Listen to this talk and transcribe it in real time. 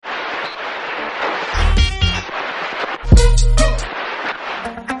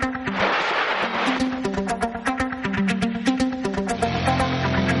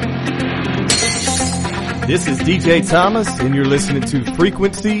This is DJ Thomas, and you're listening to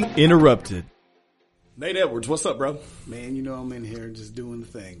Frequency Interrupted. Nate Edwards, what's up, bro? Man, you know I'm in here just doing the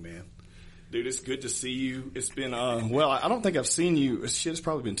thing, man. Dude, it's good to see you. It's been, well, I don't think I've seen you. Shit, it's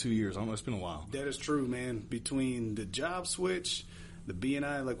probably been 2 years. I don't know. It's been a while. That is true, man. Between the job switch, the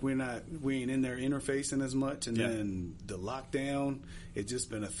BNI, like we ain't in there interfacing as much, and then the lockdown, it's just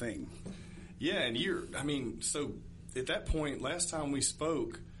been a thing. Yeah, and so at that point, last time we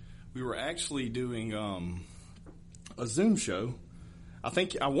spoke, we were actually doing a Zoom show.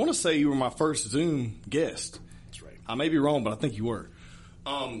 I want to say you were my first Zoom guest. That's right. I may be wrong, but I think you were.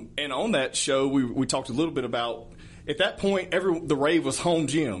 And on that show, we talked a little bit about, at that point, the rave was home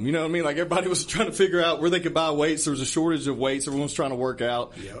gym. You know what I mean? Like, everybody was trying to figure out where they could buy weights. There was a shortage of weights. Everyone was trying to work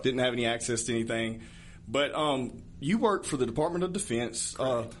out. Yep. Didn't have any access to anything. But you work for the Department of Defense.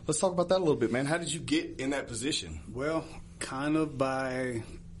 Let's talk about that a little bit, man. How did you get in that position? Well, kind of by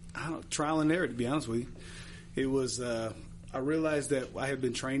trial and error, to be honest with you. It was, I realized that I had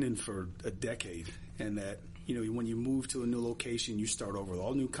been training for a decade, and that, when you move to a new location, you start over with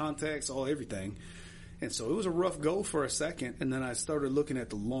all new contacts, all everything. And so it was a rough go for a second, and then I started looking at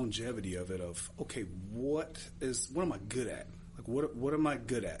the longevity of it okay, what am I good at? Like, what am I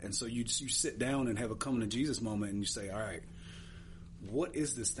good at? And so you sit down and have a coming to Jesus moment, and you say, all right, what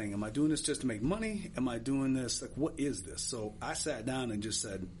is this thing? Am I doing this just to make money? Am I doing this? Like, what is this? So I sat down and just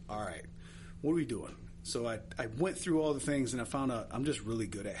said, all right, what are we doing? So I went through all the things, and I found out I'm just really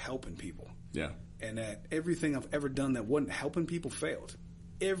good at helping people. Yeah. And that everything I've ever done that wasn't helping people failed.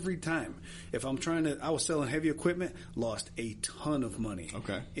 Every time. If I'm I was selling heavy equipment, lost a ton of money.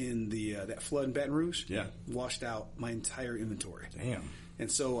 Okay. In that flood in Baton Rouge. Yeah. Washed out my entire inventory. Damn.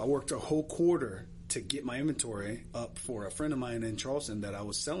 And so I worked a whole quarter to get my inventory up for a friend of mine in Charleston that I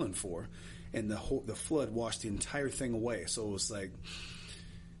was selling for. And the flood washed the entire thing away. So it was like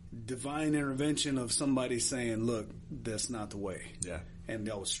divine intervention of somebody saying, look, that's not the way. Yeah. And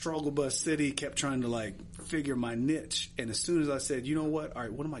I was struggle bus city, kept trying to figure my niche. And as soon as I said, you know what? All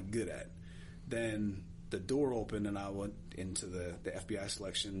right, what am I good at? Then the door opened and I went into the FBI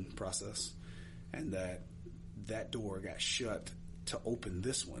selection process, and that door got shut to open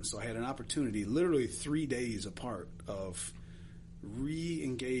this one. So I had an opportunity literally 3 days apart of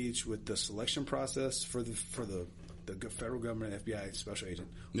re-engage with the selection process for the federal government, FBI special agent,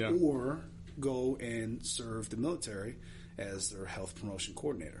 or go and serve the military as their health promotion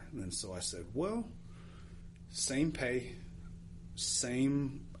coordinator. And so I said, well, same pay,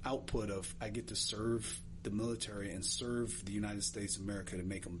 same output of I get to serve the military and serve the United States of America to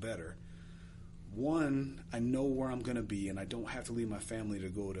make them better. One, I know where I'm going to be, and I don't have to leave my family to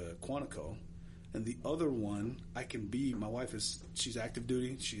go to Quantico. And the other one, my wife she's active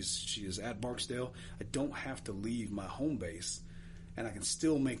duty. She is at Barksdale. I don't have to leave my home base, and I can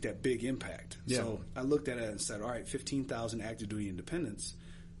still make that big impact. Yeah. So I looked at it and said, all right, 15,000 active duty independents,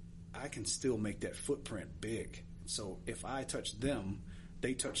 I can still make that footprint big. So if I touch them,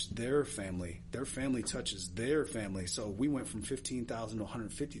 they touch their family touches their family. So we went from 15,000 to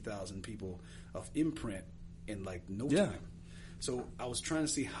 150,000 people of imprint in no time. So I was trying to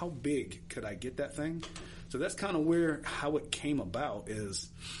see how big could I get that thing. So that's kind of how it came about is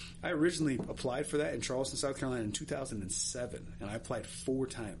I originally applied for that in Charleston, South Carolina in 2007, and I applied 4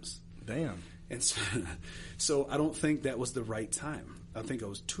 times. Damn. And so I don't think that was the right time. I think I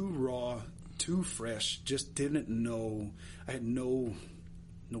was too raw, too fresh, just didn't know. I had no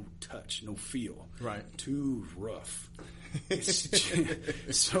touch, no feel. Right. Too rough.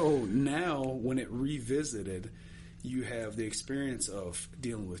 So now when it revisited, you have the experience of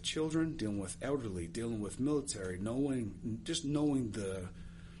dealing with children, dealing with elderly, dealing with military, knowing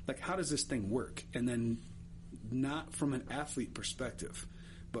how does this thing work? And then not from an athlete perspective,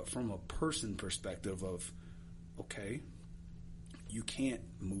 but from a person perspective of, okay, you can't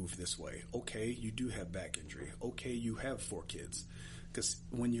move this way. Okay, you do have back injury. Okay, you have 4 kids. Because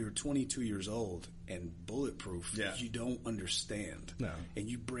when you're 22 years old and bulletproof, you don't understand. No. And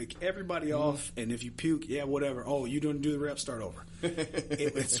you break everybody off, and if you puke, whatever. Oh, you don't do the rep, start over.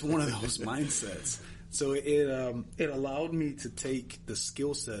 It's one of those mindsets. So it allowed me to take the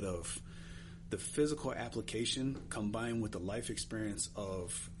skill set of the physical application combined with the life experience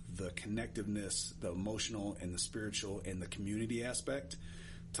of the connectiveness, the emotional and the spiritual and the community aspect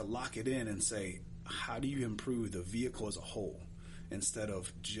to lock it in and say, how do you improve the vehicle as a whole? Instead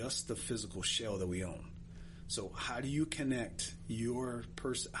of just the physical shell that we own. So how do you connect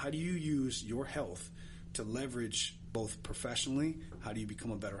how do you use your health to leverage both professionally? How do you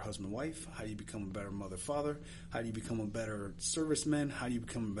become a better husband, wife? How do you become a better mother, father? How do you become a better serviceman? How do you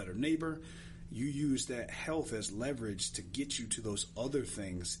become a better neighbor? You use that health as leverage to get you to those other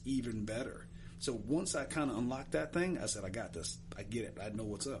things even better. So once I kind of unlocked that thing, I said, I got this. I get it. I know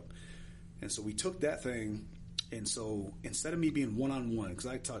what's up. And so we took that thing. And so instead of me being one-on-one, because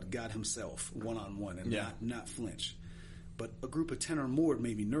I taught God himself one-on-one and not flinch, but a group of 10 or more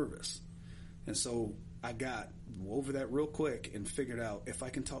made me nervous. And so I got over that real quick and figured out if I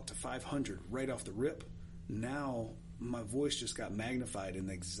can talk to 500 right off the rip, now my voice just got magnified in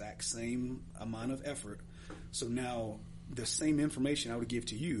the exact same amount of effort. So now the same information I would give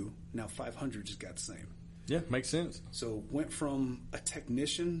to you, now 500 just got the same. Yeah, makes sense. So went from a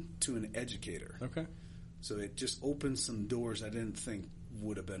technician to an educator. Okay. So it just opened some doors I didn't think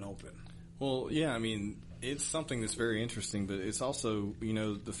would have been open. Well, yeah, I mean, it's something that's very interesting, but it's also,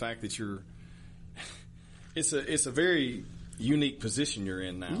 the fact that it's a very unique position you're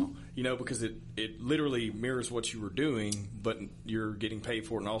in now, because it literally mirrors what you were doing, but you're getting paid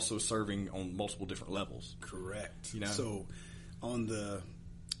for it and also serving on multiple different levels. Correct. So on the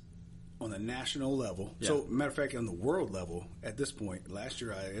national level, so matter of fact, on the world level, at this point, last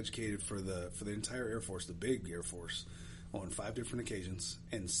year I educated for the entire Air Force, the big Air Force, on 5 different occasions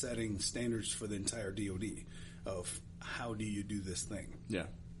and setting standards for the entire DoD of how do you do this thing. Yeah.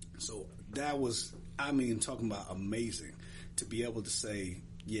 So that was, talking about amazing to be able to say,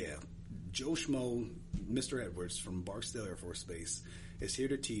 yeah, Joe Schmo, Mr. Edwards from Barksdale Air Force Base is here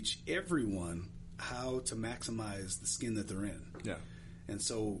to teach everyone how to maximize the skin that they're in. Yeah. And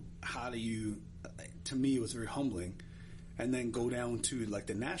so to me, it was very humbling. And then go down to like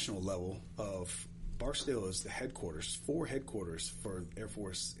the national level of Barksdale is the headquarters, 4 headquarters for Air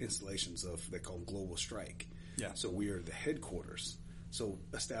Force installations they call them Global Strike. Yeah. So we are the headquarters. So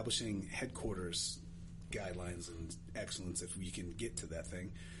establishing headquarters guidelines and excellence, if we can get to that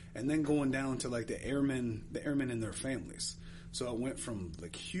thing. And then going down to like the airmen and their families. So I went from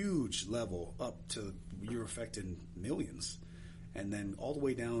like huge level up to you're affecting millions. And then all the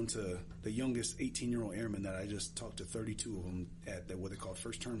way down to the youngest 18-year-old airman that I just talked to 32 of them at what they call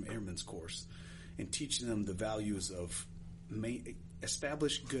first-term airman's course and teaching them the values of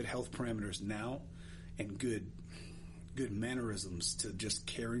establish good health parameters now and good mannerisms to just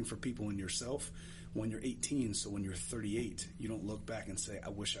caring for people and yourself when you're 18. So when you're 38, you don't look back and say, I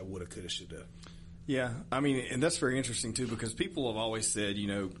wish I would have, could have, should have. Yeah, and that's very interesting too because people have always said,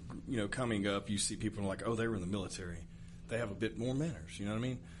 coming up, you see people like, oh, they were in the military. They have a bit more manners, you know what I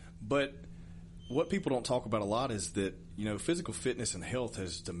mean? But what people don't talk about a lot is that, physical fitness and health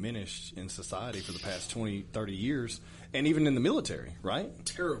has diminished in society for the past 20, 30 years, and even in the military, right?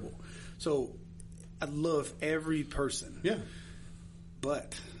 Terrible. So I love every person. Yeah.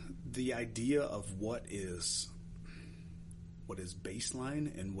 But the idea of what is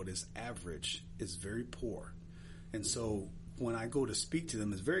baseline and what is average is very poor. And so when I go to speak to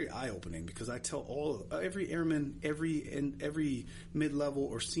them, it's very eye-opening because I tell every airman, every mid-level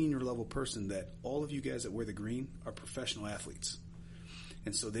or senior-level person that all of you guys that wear the green are professional athletes.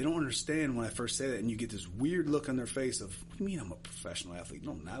 And so they don't understand when I first say that, and you get this weird look on their face of, what do you mean I'm a professional athlete?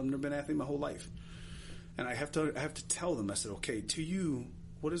 No, I've never been an athlete my whole life. And I have to tell them, I said, okay, to you,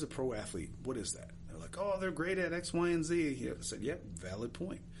 what is a pro athlete? What is that? They're like, oh, they're great at X, Y, and Z. I said, yep, valid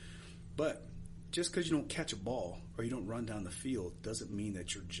point. But just because you don't catch a ball or you don't run down the field doesn't mean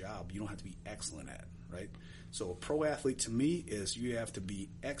that your job you don't have to be excellent at, right? So a pro athlete to me is you have to be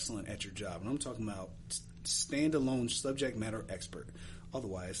excellent at your job. And I'm talking about standalone subject matter expert.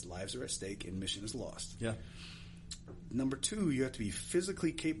 Otherwise, lives are at stake and mission is lost. Yeah. Number 2, you have to be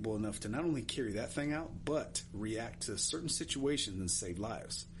physically capable enough to not only carry that thing out, but react to certain situations and save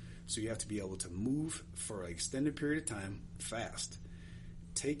lives. So you have to be able to move for an extended period of time fast.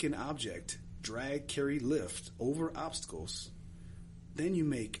 Take an object, drag, carry, lift over obstacles. Then you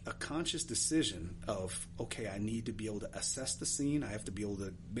make a conscious decision of, okay, I need to be able to assess the scene. I have to be able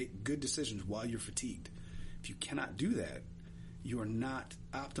to make good decisions while you're fatigued. If you cannot do that, you are not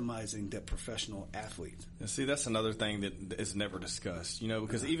optimizing that professional athlete. And see, that's another thing that is never discussed,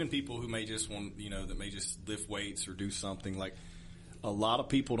 because even people who may just want, that may just lift weights or do something like a lot of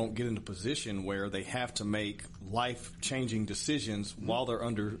people don't get in a position where they have to make life-changing decisions while they're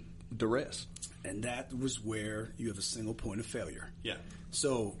under duress. And that was where you have a single point of failure. Yeah.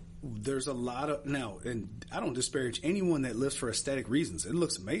 So there's a lot of now, and I don't disparage anyone that lifts for aesthetic reasons. It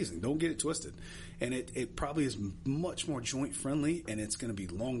looks amazing. Don't get it twisted. And it probably is much more joint friendly, and it's going to be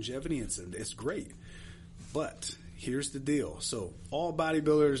longevity. It's great. But here's the deal. So all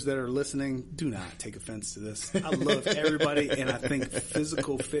bodybuilders that are listening, do not take offense to this. I love everybody, and I think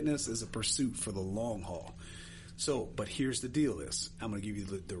physical fitness is a pursuit for the long haul. So, but here's the deal is, I'm going to give you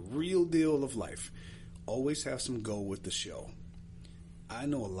the real deal of life. Always have some go with the show. I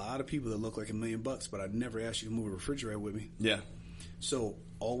know a lot of people that look like $1 million, but I'd never ask you to move a refrigerator with me. Yeah. So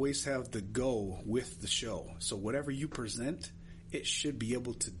always have the go with the show. So whatever you present, it should be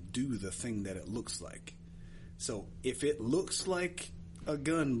able to do the thing that it looks like. So if it looks like a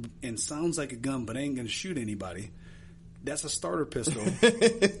gun and sounds like a gun but ain't going to shoot anybody, that's a starter pistol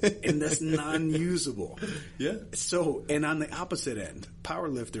and that's non-usable. Yeah. So, and on the opposite end,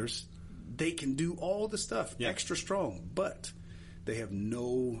 powerlifters, they can do all the stuff extra strong, but they have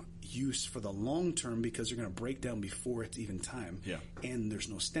no use for the long term because they're going to break down before it's even time. Yeah. And there's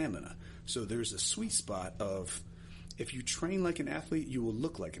no stamina. So there's a sweet spot of if you train like an athlete, you will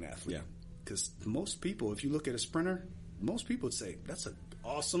look like an athlete. Yeah. Because most people, if you look at a sprinter, most people would say, that's an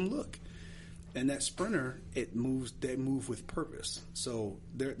awesome look. And that sprinter, they move with purpose. So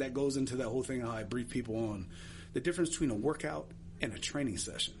that goes into that whole thing how I brief people on the difference between a workout and a training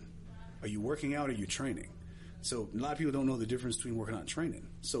session. Are you working out or are you training? So a lot of people don't know the difference between working out and training.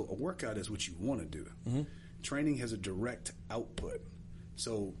 So a workout is what you want to do. Mm-hmm. Training has a direct output.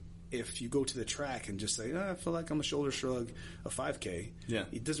 So if you go to the track and just say, I feel like I'm a shoulder shrug, a 5K,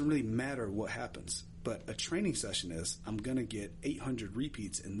 it doesn't really matter what happens. But a training session is, I'm going to get 800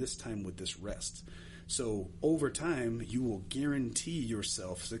 repeats in this time with this rest. So over time, you will guarantee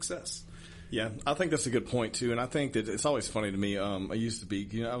yourself success. Yeah, I think that's a good point too, and I think that it's always funny to me. I used to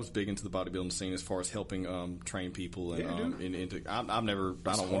be, I was big into the bodybuilding scene as far as helping train people, and I don't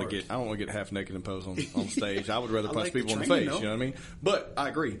want to get half naked and pose on stage. I would rather punch people in the face. You know what I mean? But I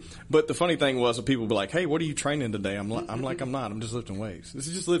agree. But the funny thing was, when people would be like, "Hey, what are you training today?" I'm not. I'm just lifting weights. This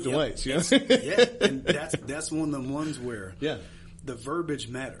is just lifting weights. You know? And that's one of the ones where the verbiage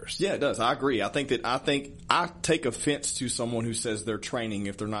matters. Yeah, it does. I agree. I think I take offense to someone who says they're training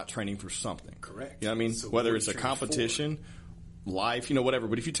if they're not training for something. Correct. You know what I mean? So whether it's a competition, life, whatever.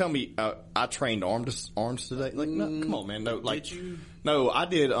 But if you tell me I trained arms today, like, no, come on, man. No, like, did you? No, I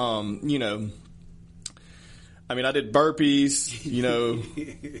did. I did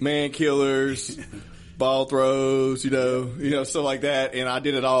burpees. Man killers. Ball throws, stuff like that, and I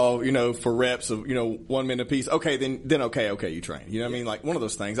did it all, for reps of, 1 minute apiece. Okay, then okay, you train. You know what I mean? Like one of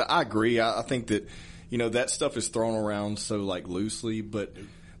those things. I agree. I think that, that stuff is thrown around so like loosely, but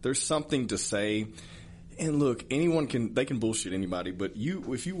there's something to say. And look, they can bullshit anybody, but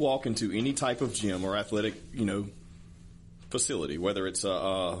if you walk into any type of gym or athletic, facility, whether it's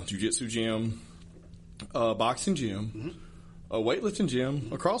a jiu-jitsu gym, a boxing gym, a weightlifting gym,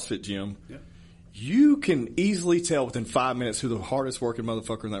 a CrossFit gym. Yeah. You can easily tell within 5 minutes who the hardest working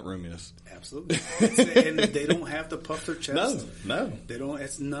motherfucker in that room is. Absolutely. And they don't have to puff their chest. No. They don't.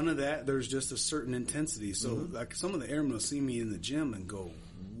 It's none of that. There's just a certain intensity. So, like, some of the airmen will see me in the gym and go,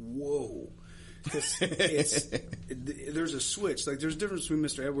 whoa. There's a switch. Like, there's a difference between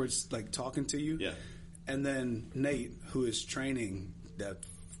Mr. Edwards, like, talking to you. Yeah. And then Nate, who is training,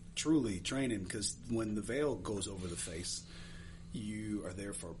 truly training, because when the veil goes over the face, you are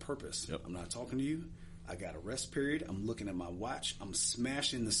there for a purpose. Yep. I'm not talking to you. I got a rest period. I'm looking at my watch. I'm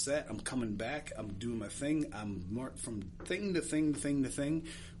smashing the set. I'm coming back. I'm doing my thing. I'm marked from thing to thing to thing to thing.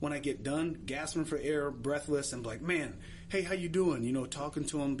 When I get done, gasping for air, breathless, I'm like, man, hey, how you doing? Talking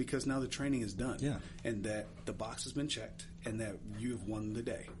to them because now the training is done. Yeah. And that the box has been checked and that you've won the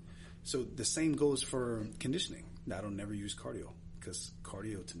day. So the same goes for conditioning. I don't never use cardio because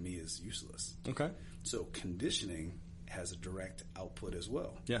cardio to me is useless. Okay. So conditioning has a direct output as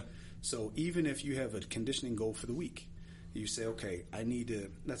well. Yeah. So even if you have a conditioning goal for the week, you say, okay, I need to,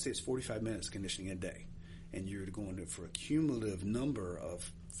 let's say it's 45 minutes conditioning a day, and you're going for a cumulative number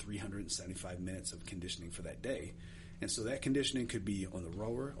of 375 minutes of conditioning for that day. And so that conditioning could be on the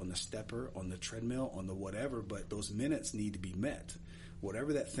rower, on the stepper, on the treadmill, on the whatever, but those minutes need to be met.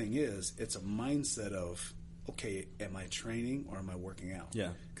 Whatever that thing is, it's a mindset of, okay, am I training or am I working out?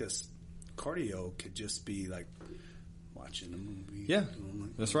 Yeah. Because cardio could just be like, watching a movie. Yeah,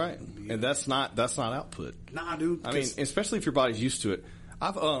 that's right. And that's not output. Nah, dude. I mean, especially if your body's used to it.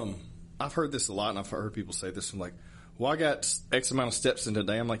 I've heard this a lot, and I've heard people say this. I'm like, well, I got X amount of steps in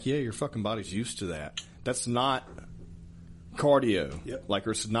today. I'm like, yeah, your fucking body's used to that. That's not cardio. Yep. Like,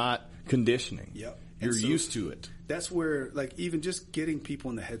 it's not conditioning. Yep. You're used to it. That's where, like, even just getting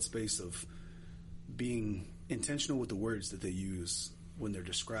people in the headspace of being intentional with the words that they use when they're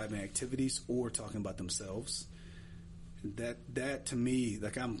describing activities or talking about themselves. That to me,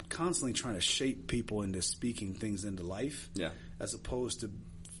 like, I'm constantly trying to shape people into speaking things into life, as opposed to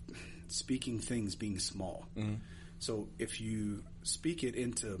speaking things being small. Mm-hmm. So if you speak it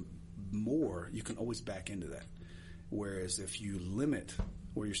into more, you can always back into that. Whereas if you limit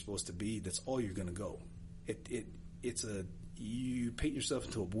where you're supposed to be, that's all you're going to go. You paint yourself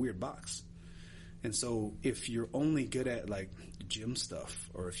into a weird box. And so if you're only good at, like, gym stuff,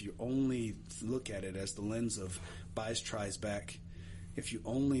 or if you only look at it as the lens of buys, tries back, if you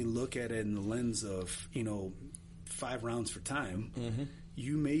only look at it in the lens of, 5 rounds for time,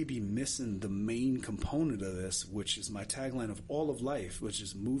 you may be missing the main component of this, which is my tagline of all of life, which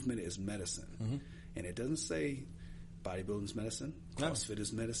is movement is medicine. And it doesn't say bodybuilding is medicine, CrossFit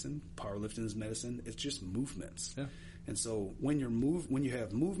is medicine, powerlifting is medicine. It's just movements. Yeah. And so when you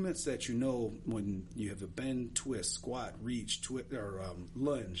have movements that when you have a bend, twist, squat, reach,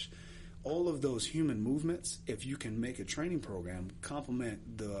 lunge, all of those human movements, if you can make a training program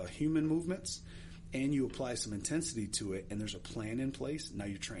complement the human movements and you apply some intensity to it and there's a plan in place, now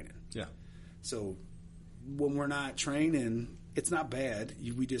you're training. Yeah. So when we're not training, it's not bad.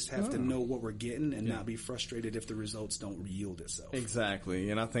 We just have to know what we're getting and not be frustrated if the results don't yield itself.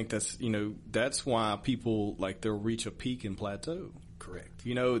 Exactly. And I think that's why people, they'll reach a peak and plateau. Correct.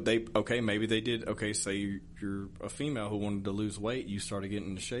 Maybe they did, say you're a female who wanted to lose weight. You started getting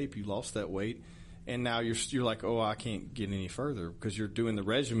into shape. You lost that weight. And now you're like, oh, I can't get any further because you're doing the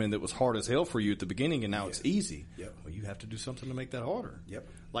regimen that was hard as hell for you at the beginning, and now it's easy. Yep. Well, you have to do something to make that harder. Yep.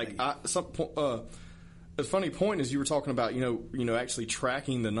 The funny point is you were talking about, actually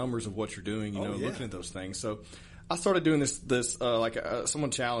tracking the numbers of what you're doing, looking at those things. So I started doing this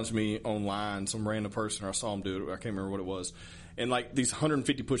someone challenged me online, some random person, or I saw him do it. I can't remember what it was. And these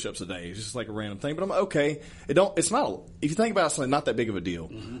 150 push-ups a day is just like a random thing. But I'm okay. It's not, if you think about it, it's not that big of a deal.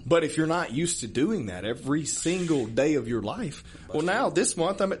 Mm-hmm. But if you're not used to doing that every single day of your life, now this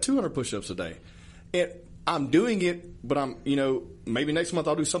month I'm at 200 push-ups a day. And I'm doing it, but I'm, maybe next month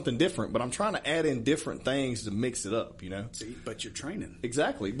I'll do something different, but I'm trying to add in different things to mix it up, See, but you're training.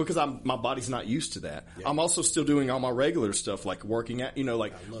 Exactly, because my body's not used to that. Yeah. I'm also still doing all my regular stuff, like working at,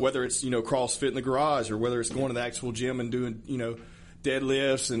 whether it's, CrossFit in the garage or whether it's going to the actual gym and doing,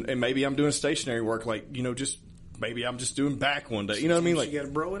 deadlifts and maybe I'm doing stationary work, maybe I'm just doing back one day. You know what I mean? You got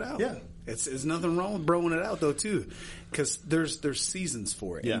to bro it out. Yeah. It's nothing wrong with broing it out though too, because there's seasons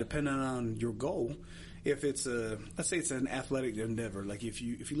for it. Yeah. And depending on your goal, if it's let's say it's an athletic endeavor, like if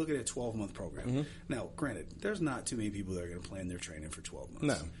you look at a 12-month program. Now, granted, there's not too many people that are going to plan their training for 12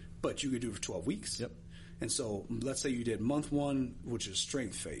 months. No. But you could do it for 12 weeks. Yep. And so let's say you did month 1, which is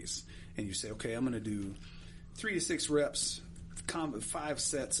strength phase, and you say, okay, I'm going to do 3 to 6 reps, 5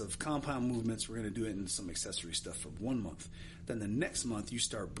 sets of compound movements. We're going to do it in some accessory stuff for 1 month. Then the next month you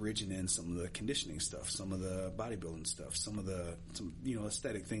start bridging in some of the conditioning stuff, some of the bodybuilding stuff, some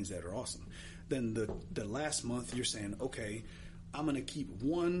aesthetic things that are awesome. Then the last month you're saying, okay, I'm going to keep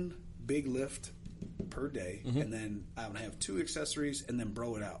 1 big lift per day, and then I'm going to have 2 accessories and then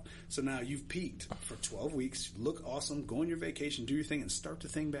bro it out. So now you've peaked for 12 weeks, look awesome, go on your vacation, do your thing, and start the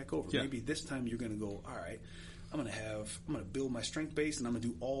thing back over. Yeah. Maybe this time you're going to go, all right, I'm going to build my strength base and I'm going to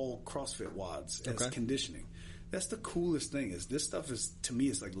do all CrossFit WODs as conditioning. That's the coolest thing. Is this stuff is, to me,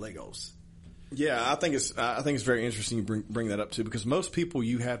 it's like Legos. Yeah, I think it's very interesting you bring that up too, because most people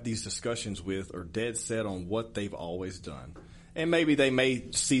you have these discussions with are dead set on what they've always done, and maybe they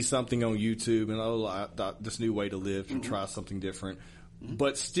may see something on YouTube and this new way to live and try something different,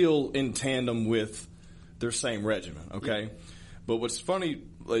 but still in tandem with their same regimen. Okay, but what's funny,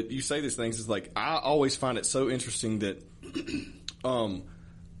 you say these things, is I always find it so interesting that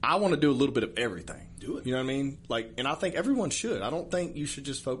I want to do a little bit of everything. Do it. You know what I mean? And I think everyone should. I don't think you should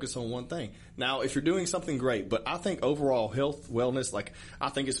just focus on one thing. Now, if you're doing something, great. But I think overall health, wellness, I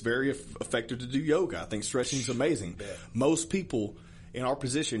think it's very effective to do yoga. I think stretching is amazing. Yeah. Most people in our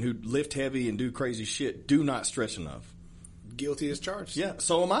position who lift heavy and do crazy shit do not stretch enough. Guilty as charged. Yeah,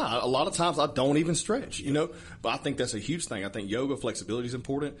 so am I. A lot of times I don't even stretch, But I think that's a huge thing. I think yoga flexibility is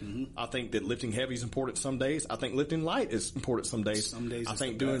important. I think that lifting heavy is important some days. I think lifting light is important some days. Some days I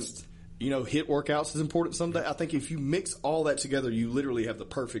think the doing best. HIIT workouts is important some days. I think if you mix all that together, you literally have the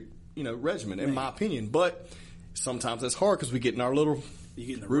perfect regimen, in my opinion. But sometimes that's hard because we get in our little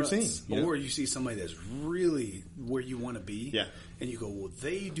routine. Or you see somebody that's really where you want to be. Yeah. And you go, well,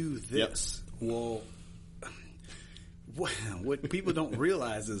 they do this. Yep. Well, what people don't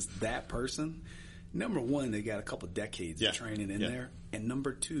realize is that person, number one, they got a couple decades of training in there. And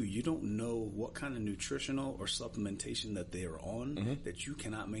number two, you don't know what kind of nutritional or supplementation that they are on that you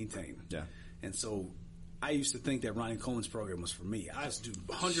cannot maintain. Yeah. And so I used to think that Ronnie Coleman's program was for me. I used to do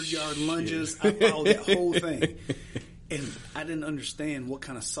 100-yard lunges. I followed that whole thing. And I didn't understand what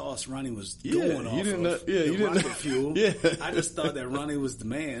kind of sauce Ronnie was going off of. You didn't know. Fuel. Yeah. I just thought that Ronnie was the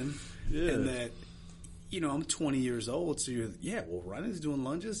man. Yeah. And that, I'm 20 years old, so Ronnie's doing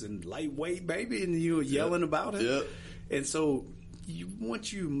lunges and lightweight, baby, and you were yelling about it. Yep. And so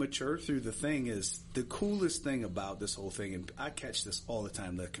once you mature through the thing, is the coolest thing about this whole thing, and I catch this all the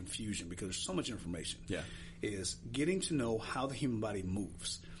time, the confusion, because there's so much information, is getting to know how the human body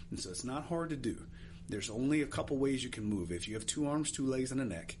moves. And so it's not hard to do. There's only a couple ways you can move. If you have 2 arms, 2 legs, and a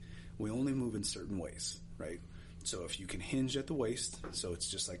neck, we only move in certain ways, right? So if you can hinge at the waist, so it's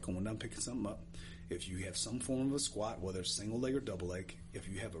just like going down picking something up. If you have some form of a squat, whether it's single leg or double leg, if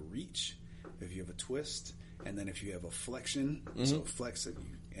you have a reach, if you have a twist, and then if you have a flexion, so flex it,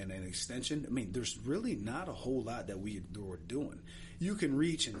 and an extension, I mean, there's really not a whole lot that we're doing. You can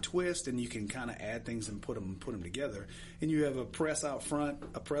reach and twist, and you can kind of add things and put them together. And you have a press out front,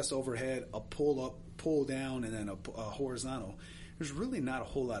 a press overhead, a pull up, pull down, and then a horizontal. There's really not a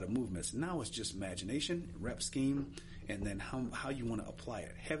whole lot of movements. Now it's just imagination, rep scheme, and then how you want to apply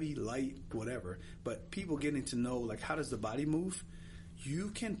it. Heavy, light, whatever. But people getting to know, like, how does the body move? You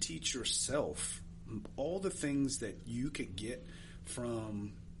can teach yourself all the things that you could get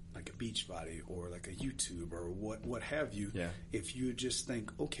from like a Beachbody or like a YouTube or what have you. Yeah. If you just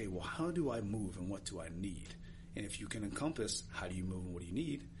think, okay, well, how do I move and what do I need? And if you can encompass how do you move and what do you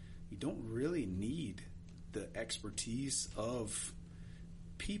need, you don't really need the expertise of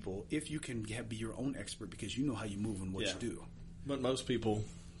people if you can be your own expert because you know how you move and what you do. But most people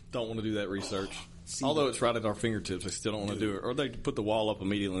don't want to do that research. Although it's right at our fingertips, they still don't want to do it, or they put the wall up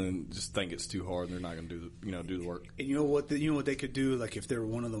immediately and just think it's too hard, and they're not going to do the work. And you know what they could do? Like if they're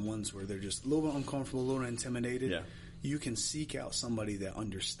one of the ones where they're just a little bit uncomfortable, a little intimidated. Yeah. You can seek out somebody that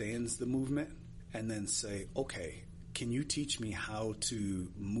understands the movement, and then say, okay, can you teach me how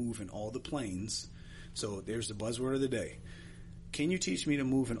to move in all the planes? So there's the buzzword of the day. Can you teach me to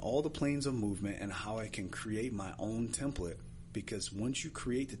move in all the planes of movement and how I can create my own template? Because once you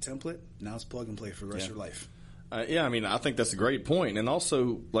create the template, now it's plug and play for the rest of your life. I mean, I think that's a great point. And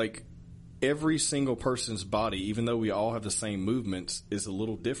also, like, every single person's body, even though we all have the same movements, is a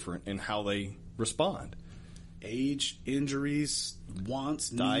little different in how they respond. Age, injuries,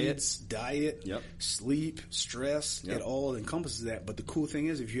 wants, needs, diet, sleep, stress, it all encompasses that. But the cool thing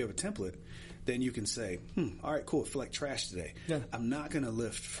is if you have a template, then you can say, all right, cool, I feel like trash today. Yeah. I'm not going to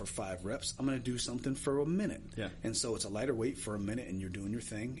lift for 5 reps. I'm going to do something for a minute. Yeah. And so it's a lighter weight for a minute and you're doing your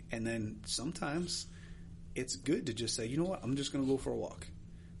thing. And then sometimes it's good to just say, you know what, I'm just going to go for a walk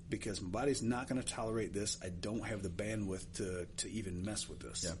because my body's not going to tolerate this. I don't have the bandwidth to even mess with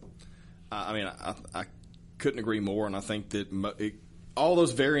this. Yeah. I mean, I couldn't agree more. And I think that all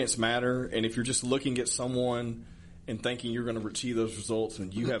those variants matter. And if you're just looking at someone and thinking you're going to achieve those results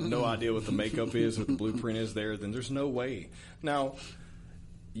and you have no idea what the makeup is, what the blueprint is there, then there's no way. Now,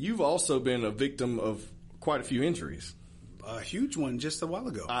 you've also been a victim of quite a few injuries. A huge one just a while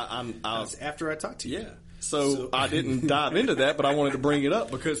ago. After I talked to you. Yeah. So I didn't dive into that, but I wanted to bring it up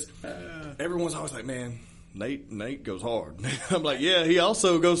because everyone's always like, man, Nate goes hard. I'm like, yeah, he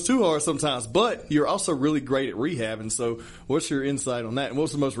also goes too hard sometimes, but you're also really great at rehab. And so what's your insight on that? And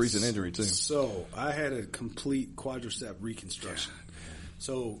what's the most recent injury too? So I had a complete quadricep reconstruction.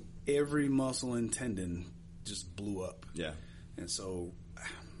 So every muscle and tendon just blew up. Yeah. And so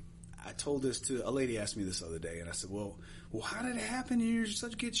I told this to a lady asked me this other day and I said, well, how did it happen? You're in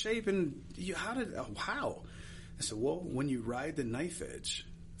such good shape. And how? I said, well, when you ride the knife edge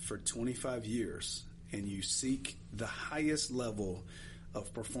for 25 years, and you seek the highest level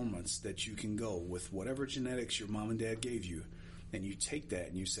of performance that you can go with whatever genetics your mom and dad gave you, and you take that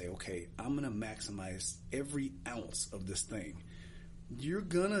and you say, okay, I'm going to maximize every ounce of this thing. You're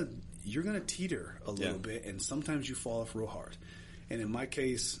gonna teeter a little bit, and sometimes you fall off real hard. And in my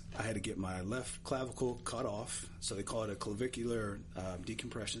case, I had to get my left clavicle cut off, so they call it a clavicular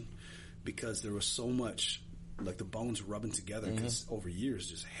decompression, because there was so much, like the bones rubbing together, because over years,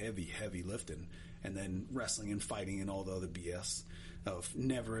 just heavy lifting. And then wrestling and fighting and all the other BS of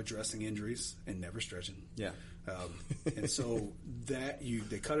never addressing injuries and never stretching. Yeah. And so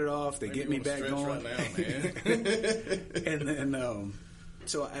they cut it off. They get me back going. Right now, man. And then,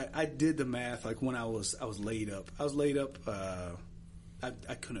 so I did the math. Like when I was laid up.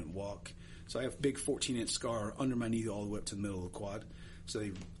 I couldn't walk. So I have a big 14-inch scar under my knee all the way up to the middle of the quad. So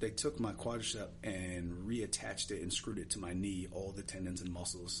they took my quadricep and reattached it and screwed it to my knee, all the tendons and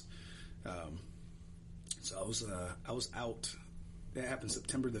muscles. So I was out. That happened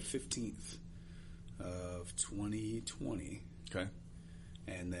September the 15th of 2020. Okay.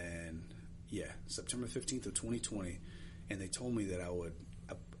 And then September 15th of 2020, and they told me that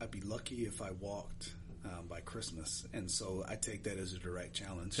I'd be lucky if I walked by Christmas, and so I take that as a direct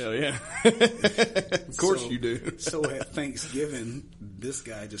challenge. Hell yeah. Of course you do. So at Thanksgiving, this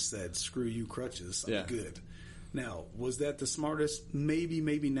guy just said, "Screw you, crutches. I'm good." Now, was that the smartest? Maybe,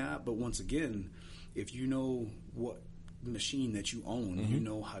 maybe not. But once again, if you know what machine that you own, you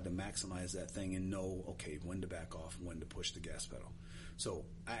know how to maximize that thing and know, okay, when to back off, when to push the gas pedal. So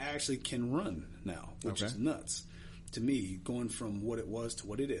I actually can run now, which is nuts. To me, going from what it was to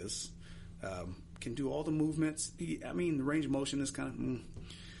what it is, can do all the movements. I mean, the range of motion is kind of,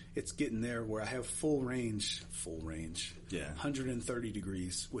 it's getting there where I have full range, yeah, 130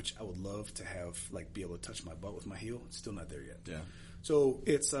 degrees, which I would love to have, like, be able to touch my butt with my heel. It's still not there yet. Yeah. So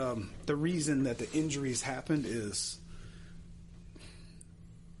it's the reason that the injuries happened is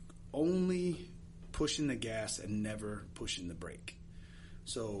only pushing the gas and never pushing the brake.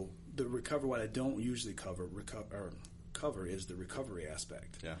 So the recovery, what I don't usually cover is the recovery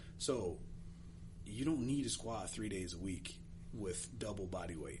aspect. Yeah. So you don't need to squat 3 days a week with double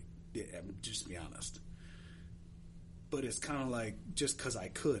body weight. Just to be honest. But it's kind of like, just because I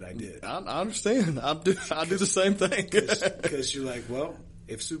could, I did. I understand. I do the same thing. Because you're like, well,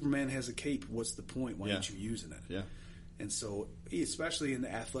 if Superman has a cape, what's the point? Why aren't you using it? Yeah. And so, especially in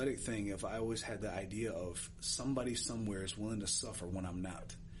the athletic thing, if I always had the idea of somebody somewhere is willing to suffer when I'm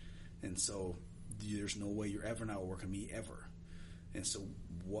not. And so there's no way you're ever not working me ever. And so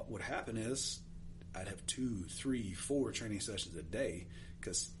what would happen is I'd have 2, 3, 4 training sessions a day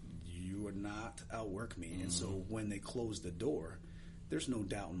because you would not outwork me. And so when they closed the door, there's no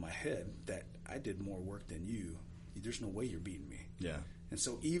doubt in my head that I did more work than you. There's no way you're beating me. Yeah. And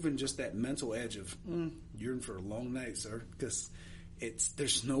so even just that mental edge of, you're in for a long night, sir, because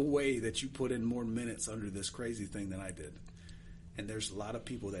there's no way that you put in more minutes under this crazy thing than I did. And there's a lot of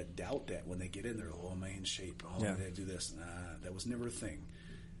people that doubt that when they get in there. Oh, am I in shape? Oh, did I do this? Nah, that was never a thing.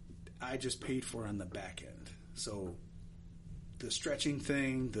 I just paid for it on the back end. So the stretching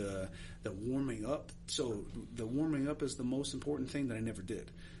thing, the warming up. So the warming up is the most important thing that I never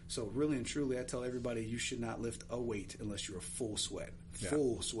did. So really and truly, I tell everybody you should not lift a weight unless you're full sweat.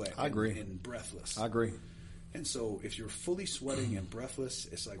 Full sweat. I agree. And breathless. I agree. And so if you're fully sweating and breathless,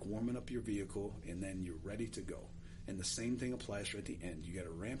 it's like warming up your vehicle, and then you're ready to go. And the same thing applies right at the end. You got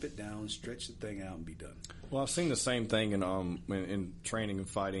to ramp it down, stretch the thing out, and be done. Well, I've seen the same thing in training and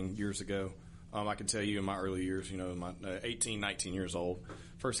fighting years ago. I can tell you in my early years, my 18, 19 years old,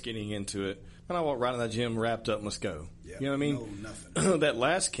 first getting into it, and I walked right in that gym, wrapped up, and let's go. Yeah, you know what I mean? No, nothing. That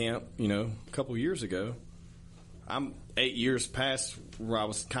last camp, a couple years ago, I'm 8 years past where I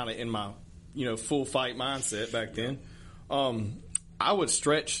was kind of in my, full fight mindset back then. I would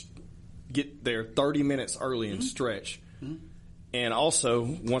stretch, get there 30 minutes early and stretch. Mm-hmm. And also,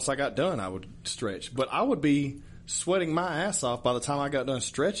 once I got done, I would stretch. But I would be sweating my ass off by the time I got done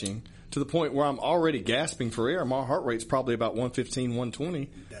stretching, to the point where I'm already gasping for air. My heart rate's probably about 115, 120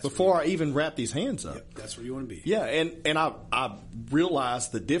 before I even wrap these hands up. Yep, that's where you want to be. Yeah, and I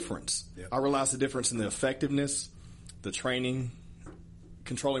realized the difference. Yep. I realized the difference in the effectiveness, the training,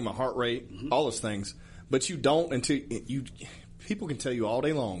 controlling my heart rate, all those things. But you don't until you. People can tell you all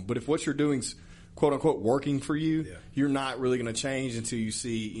day long, but if what you're doing's quote unquote working for you, you're not really going to change until you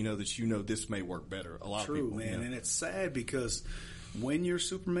see that this may work better. A lot of people, man, and it's sad because when you're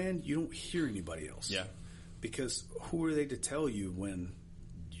Superman, you don't hear anybody else. Yeah, because who are they to tell you when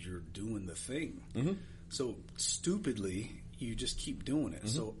you're doing the thing? Mm-hmm. So stupidly, you just keep doing it. Mm-hmm.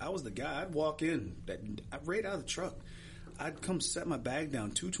 So I was the guy. I'd walk in right out of the truck. I'd come set my bag down,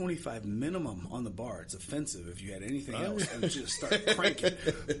 225 minimum on the bar. It's offensive if you had anything else. And just start cranking.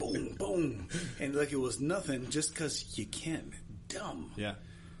 Boom, boom. And like it was nothing just because you can. Dumb. Yeah.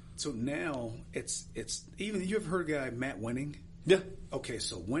 So now it's even, you ever heard a guy, Matt Wenning? Yeah. Okay,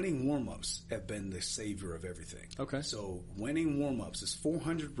 so Wenning warm-ups have been the savior of everything. Okay. So Wenning warm-ups is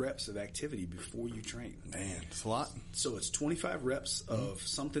 400 reps of activity before you train. Man, it's a lot. So it's 25 reps of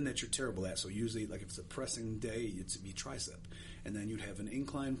something that you're terrible at. So usually, like if it's a pressing day, it'd be tricep. And then you'd have an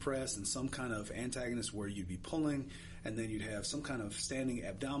incline press and some kind of antagonist where you'd be pulling. And then you'd have some kind of standing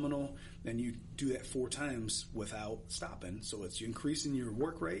abdominal. And you do that 4 times without stopping. So it's increasing your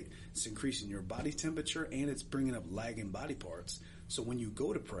work rate, it's increasing your body temperature, and it's bringing up lagging body parts. So when you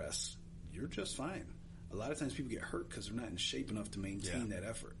go to press, you're just fine. A lot of times people get hurt because they're not in shape enough to maintain that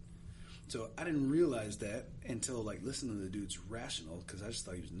effort. So I didn't realize that until listening to the dude's rational, because I just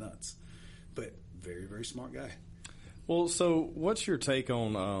thought he was nuts. But very, very smart guy. Well, so what's your take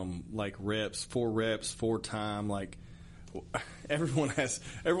on reps, 4 reps, 4 time?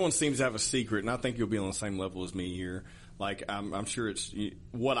 Everyone seems to have a secret, and I think you'll be on the same level as me here. I'm sure it's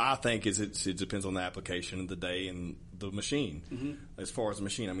what I think is it depends on the application of the day and the machine. Mm-hmm. As far as the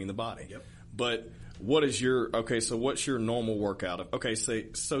machine, I mean the body. Yep. But what is so what's your normal workout of? Okay, say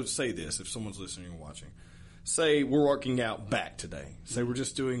this if someone's listening or watching. Say we're working out back today. Say we're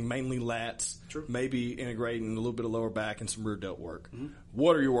just doing mainly lats, maybe integrating a little bit of lower back and some rear delt work. Mm-hmm.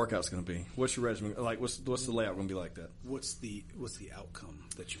 What are your workouts going to be? What's your regimen? What's the layout going to be like that? What's the outcome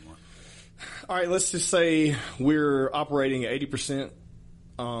that you want? All right, let's just say we're operating at 80%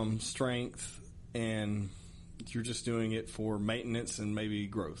 strength, and you're just doing it for maintenance and maybe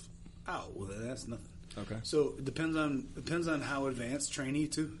growth. Oh, well, that's nothing. Okay. So it depends on how advanced training you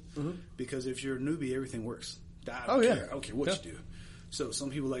to. Because if you're a newbie, everything works. I don't care. I don't care what you do. So some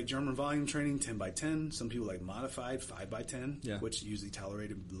people like German volume training 10 by 10. Some people like modified 5 by 10, which usually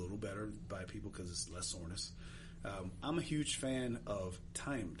tolerated a little better by people because it's less soreness. I'm a huge fan of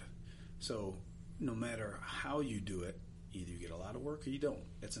timed. So no matter how you do it, either you get a lot of work or you don't.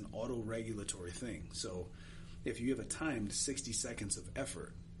 It's an auto-regulatory thing. So if you have a timed 60 seconds of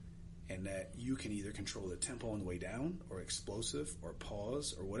effort, and that you can either control the tempo on the way down or explosive or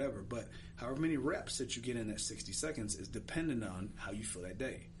pause or whatever. But however many reps that you get in that 60 seconds is dependent on how you feel that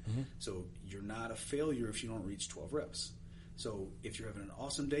day. So you're not a failure if you don't reach 12 reps. So if you're having an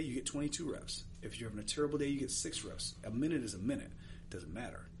awesome day, you get 22 reps. If you're having a terrible day, you get 6 reps. A minute is a minute. Doesn't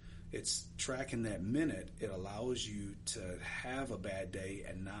matter. It's tracking that minute. It allows you to have a bad day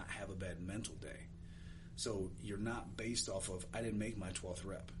and not have a bad mental day. So you're not based off of, I didn't make my 12th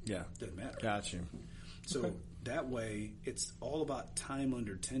rep. Yeah. Doesn't matter. Got you. So that way, it's all about time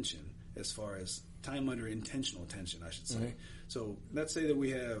under tension, as far as time under intentional tension, I should say. So let's say that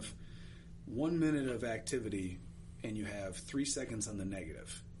we have 1 minute of activity and you have 3 seconds on the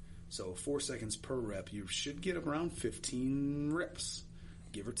negative. So 4 seconds per rep, you should get around 15 reps,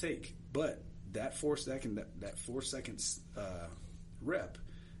 give or take. But that 4 seconds rep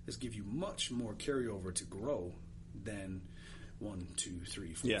is give you much more carryover to grow than 1, 2,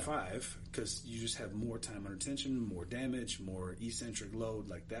 3, 4, 5, because you just have more time under tension, more damage, more eccentric load,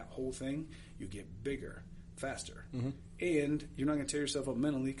 like that whole thing. You get bigger, faster, and you're not going to tear yourself up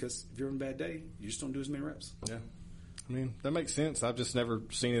mentally, because if you're having a bad day, you just don't do as many reps. Yeah, I mean that makes sense. I've just never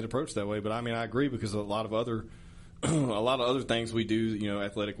seen it approached that way, but I mean I agree, because a lot of other things we do,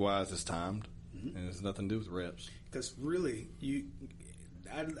 athletic wise, is timed, and it's nothing to do with reps. Because really,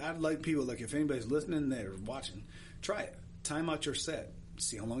 I'd like people, like if anybody's listening there watching, try it. Time out your set.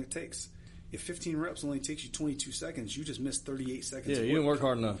 See how long it takes. If 15 reps only takes you 22 seconds, you just missed 38 seconds. Yeah, you didn't work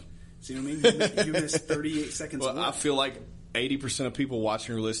hard enough. See what I mean? You missed 38 seconds. Well, I feel like 80% of people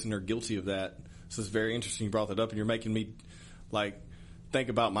watching or listening are guilty of that. So it's very interesting you brought that up, and you're making me think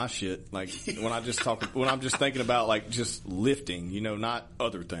about my shit. Like when I'm just thinking about just lifting, not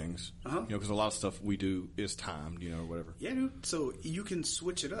other things. Because a lot of stuff we do is timed, or whatever. Yeah, dude. So you can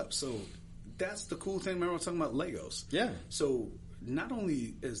switch it up. So that's the cool thing. Remember I was talking about Legos? Yeah. So not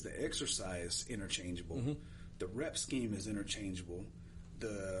only is the exercise interchangeable, the rep scheme is interchangeable,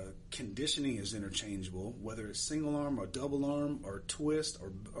 the conditioning is interchangeable, whether it's single arm or double arm or twist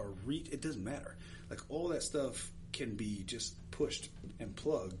or reach, it doesn't matter. Like all that stuff can be just pushed and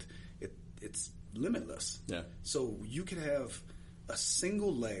plugged. It's limitless. Yeah. So you could have a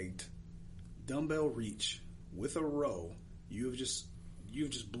single-legged dumbbell reach with a row. You've just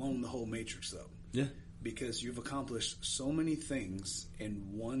blown the whole matrix up. Yeah. Because you've accomplished so many things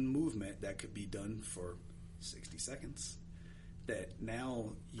in one movement that could be done for 60 seconds that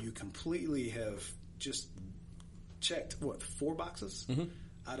now you completely have just checked, 4 boxes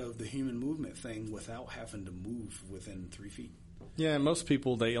out of the human movement thing without having to move within 3 feet. Yeah, and most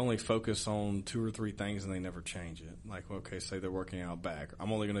people, they only focus on 2 or 3 things and they never change it. Like, okay, say they're working out back.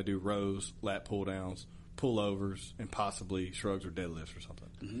 I'm only going to do rows, lat pull downs, pullovers, and possibly shrugs or deadlifts or something.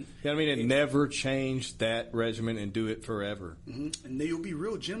 You know what I mean? And never change that regimen and do it forever. And then you'll be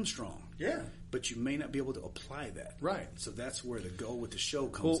real gym strong. Yeah. But you may not be able to apply that. Right. So that's where the goal with the show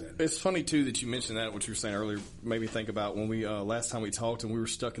comes in. It's funny, too, that you mentioned that, what you were saying earlier. Made me think about when we, last time we talked and we were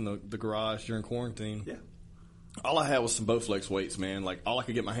stuck in the garage during quarantine. Yeah. All I had was some Bowflex weights, man. Like, all I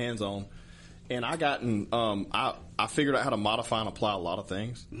could get my hands on. And I figured out how to modify and apply a lot of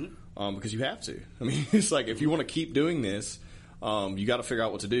things. Because you have to. I mean, it's like, if you want to keep doing this, you got to figure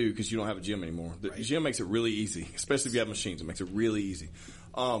out what to do because you don't have a gym anymore. The gym makes it really easy, especially if you have machines. It makes it really easy.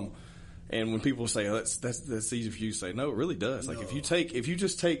 And when people say, oh, that's easy for you to say, no, it really does. Like, if you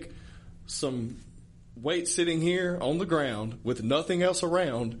just take some weight sitting here on the ground with nothing else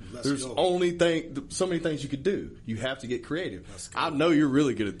around, there's so many things you could do. You have to get creative. I know you're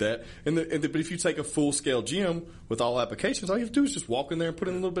really good at that. But if you take a full scale gym with all applications, all you have to do is just walk in there and put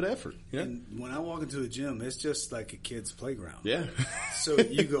in a little bit of effort. Yeah. And when I walk into a gym, it's just like a kid's playground. Yeah. So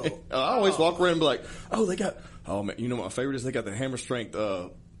you go. I always walk around and be like, man, you know what my favorite is? They got the hammer strength.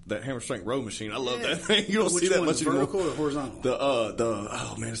 That hammer strength row machine. I love that thing. You don't see that much anymore. Vertical or horizontal?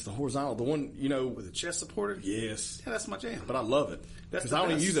 It's the horizontal. The one, with the chest supported? Yes. Yeah, that's my jam. But I love it. That's Because the I don't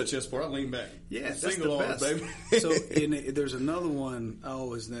even best. use that chest support. I lean back. Yeah, that's Single the arms, best. baby. So there's another one.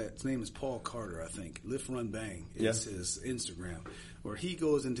 His name is Paul Carter, I think. Lift, Run, Bang is his Instagram, where he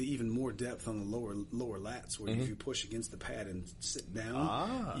goes into even more depth on the lower lats. Where if you push against the pad and sit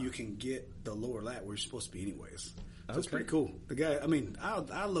down, you can get the lower lat where you're supposed to be anyways. So it's pretty cool. The guy, I mean,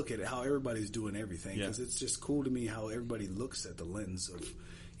 I look at it how everybody's doing everything because it's just cool to me how everybody looks at the lens of,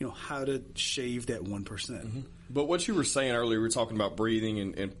 you know, how to shave that 1%. But what you were saying earlier, we were talking about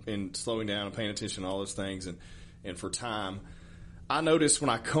breathing and slowing down and paying attention to all those things and for time. I noticed when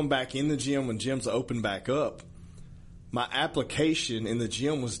I come back in the gym, when gyms open back up, my application in the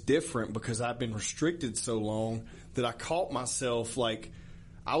gym was different because I've been restricted so long that I caught myself like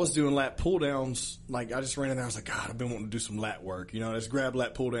I was doing lat pull downs. Like I just ran in there. I was like, God, I've been wanting to do some lat work. You know, I just grab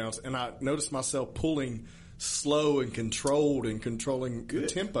lat pull downs and I noticed myself pulling slow and controlled and controlling the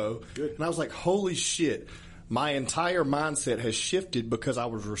tempo. Good. And I was like, holy shit. My entire mindset has shifted because I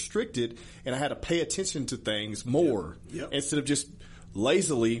was restricted and I had to pay attention to things more. Yep. Instead of just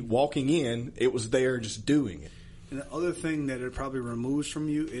lazily walking in, it was there just doing it. And the other thing that it probably removes from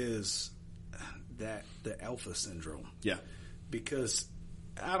you is the alpha syndrome. Yeah. Because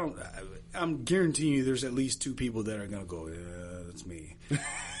I'm guaranteeing you there's at least two people that are going to go, yeah, that's me.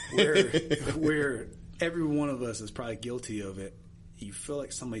 where every one of us is probably guilty of it. You feel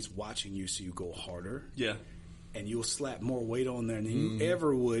like somebody's watching you, so you go harder. Yeah. And you'll slap more weight on there than you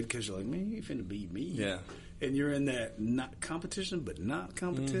ever would because you're like, man, you finna beat me. Yeah. And you're in that not competition, but not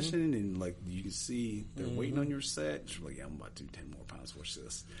competition. And like you can see they're waiting on your set. You're like, yeah, I'm about to do 10 more pounds. Watch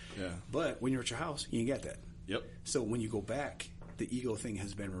this. Yeah. But when you're at your house, you ain't got that. Yep. So when you go back, the ego thing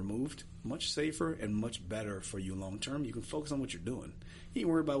has been removed. Much safer and much better for you long term. You can focus on what you're doing. You ain't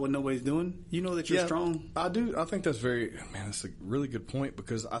worried about what nobody's doing. You know that you're strong. I do. I think that's that's a really good point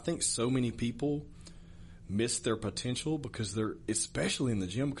because I think so many people miss their potential because they're, especially in the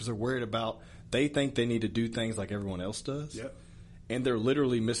gym, because they're worried about, they think they need to do things like everyone else does. Yep. And they're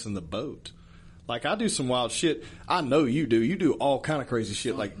literally missing the boat. Like I do some wild shit. I know you do. You do all kind of crazy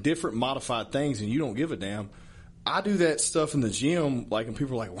shit, like different modified things, and you don't give a damn. I do that stuff in the gym, like, and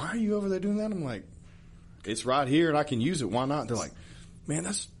people are like, why are you over there doing that? I'm like, it's right here and I can use it. Why not? They're like, man,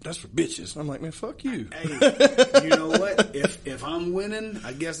 that's for bitches. I'm like, man, fuck you. Hey, you know what? If I'm winning,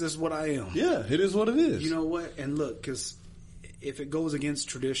 I guess that's what I am. Yeah, it is what it is. You know what? And look, because if it goes against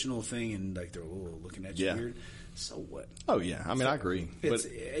traditional thing and like they're looking at you weird, so what? Oh yeah, I mean, I agree. But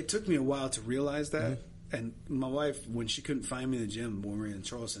It took me a while to realize that. And my wife, when she couldn't find me in the gym when we were in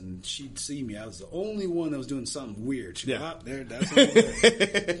Charleston, she'd see me. I was the only one that was doing something weird. She'd go, there, that's over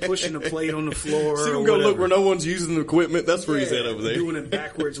there. Pushing a plate on the floor. So you can go look where no one's using the equipment. That's where he's at over there. Doing it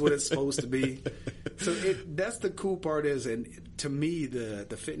backwards what it's supposed to be. So that's the cool part is, and to me, the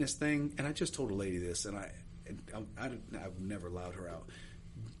fitness thing, and I just told a lady this, and I've never allowed her out.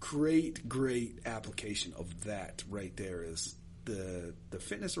 Great application of that right there is the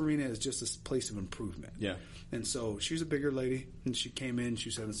fitness arena is just a place of improvement. Yeah. And so she's a bigger lady, and she came in, she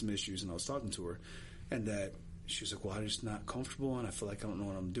was having some issues, and I was talking to her, and that she was like, well, I'm just not comfortable, and I feel like I don't know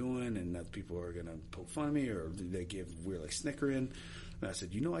what I'm doing, and that people are going to poke fun of me, or they give weird, like, snickering. And I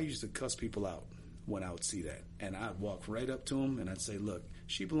said, I used to cuss people out when I would see that. And I'd walk right up to them, and I'd say, look,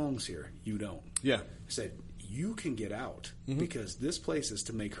 she belongs here. You don't. Yeah. I said, you can get out because this place is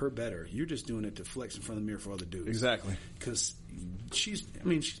to make her better. You're just doing it to flex in front of the mirror for other dudes. Exactly. Because she's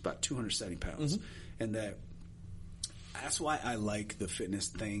about 270 pounds. And that's why I like the fitness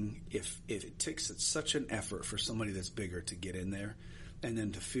thing. If it takes such an effort for somebody that's bigger to get in there and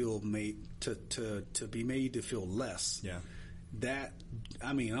then to feel made, to be made to feel less. Yeah. That,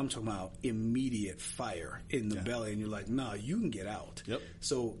 I'm talking about immediate fire in the belly, and you're like, nah, you can get out. Yep.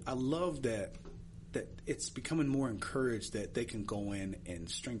 So I love that it's becoming more encouraged that they can go in and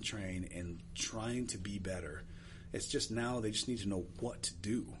strength train and trying to be better. It's just now they just need to know what to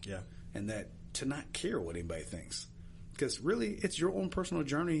do. Yeah. And that to not care what anybody thinks. Because really, it's your own personal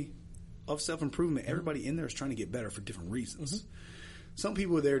journey of self-improvement. Everybody in there is trying to get better for different reasons. Some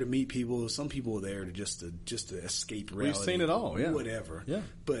people are there to meet people. Some people are there to just to escape reality. We've seen it all, Whatever. Yeah.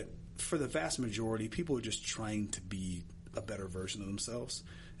 But for the vast majority, people are just trying to be a better version of themselves.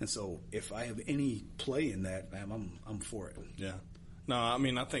 And so if I have any play in that, I'm for it. Yeah. No, I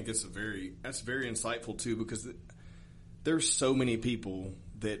mean, I think that's very insightful too, because there's so many people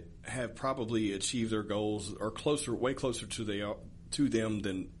that have probably achieved their goals or way closer to them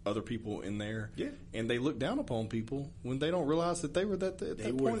than other people in there. Yeah. And they look down upon people when they don't realize that they were that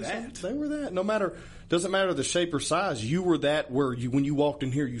They were that. They were that. Doesn't matter the shape or size. You were that when you walked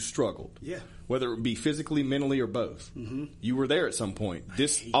in here, you struggled. Yeah. whether it be physically, mentally, or both. Mm-hmm. You were there at some point.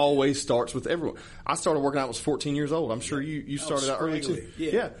 This always starts with everyone. I started working out when I was 14 years old. I'm sure you started out early too.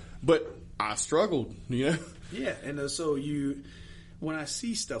 Yeah. But I struggled, you know? Yeah, and so when I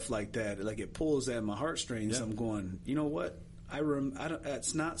see stuff like that, like it pulls at my heartstrings, I'm going, you know what?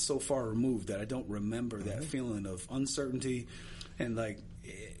 It's not so far removed that I don't remember that feeling of uncertainty and like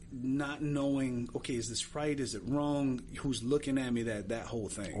not knowing, okay, is this right? Is it wrong? Who's looking at me? That whole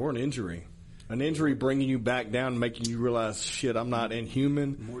thing. Or an injury. An injury bringing you back down, making you realize, shit, I'm not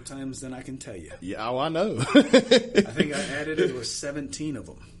inhuman. More times than I can tell you. Yeah, I know. I think I added it was 17 of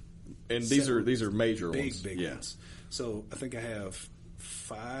them. And these are major big, ones. Big ones. So I think I have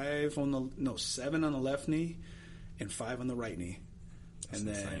 7 on the left knee and 5 on the right knee. That's and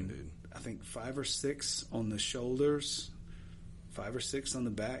then insane, dude. I think 5 or 6 on the shoulders, 5 or 6 on the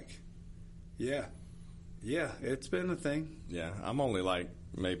back. Yeah, it's been a thing. Yeah, I'm only like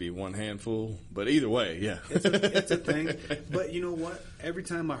maybe one handful, but either way, yeah. It's a thing. But you know what? Every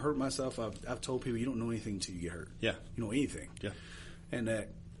time I hurt myself, I've told people you don't know anything until you get hurt. Yeah. You know anything. Yeah. And that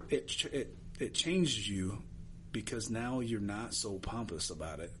it changes you because now you're not so pompous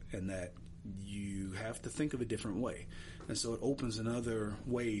about it, and that you have to think of a different way. And so it opens another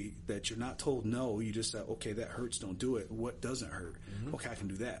way that you're not told no. You just say, okay, that hurts, don't do it. What doesn't hurt? Mm-hmm. Okay, I can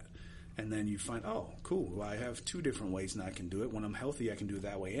do that. And then you find, oh, cool. Well, I have 2 different ways and I can do it. When I'm healthy, I can do it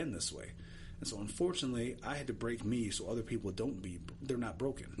that way and this way. And so unfortunately, I had to break me so other people they're not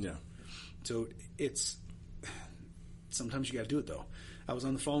broken. Yeah. So sometimes you got to do it though. I was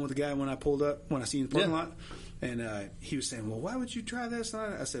on the phone with a guy when I pulled up, when I seen the parking lot, and he was saying, well, why would you try this?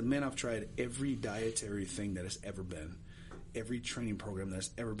 I said, man, I've tried every dietary thing that has ever been, every training program that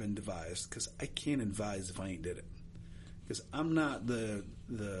has ever been devised, because I can't advise if I ain't did it. Because I'm not the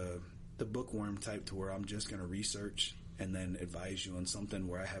bookworm type to where I'm just going to research and then advise you on something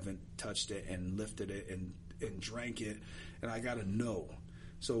where I haven't touched it and lifted it and drank it, and I got to know.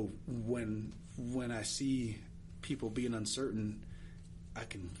 So when I see people being uncertain, I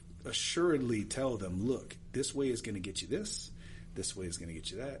can assuredly tell them, look, this way is going to get you this way is going to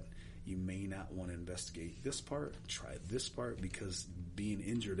get you that. You may not want to investigate this part, try this part, because being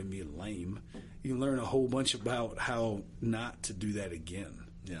injured and being lame, you can learn a whole bunch about how not to do that again.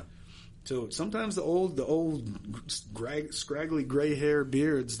 Yeah. So sometimes the old scraggly gray hair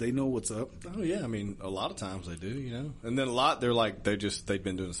beards, they know what's up. Oh yeah, I mean a lot of times they do, you know, and then a lot they're like they've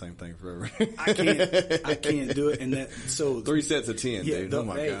been doing the same thing forever. I can't do it, and that so 3 sets of 10, dude. Oh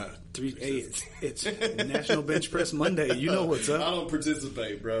my god, it's National Bench Press Monday. You know what's up. I don't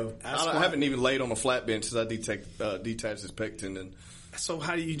participate, bro. I haven't even laid on a flat bench since I detached this pec tendon. So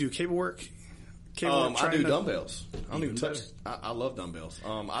how do you do cable work? I do dumbbells. I don't even touch. I love dumbbells.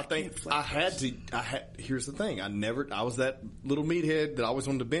 I think I had to. Here's the thing. I was that little meathead that I always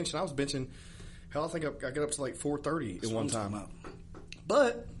wanted to bench, and I was benching. Hell, I think I got up to like 430 at one time.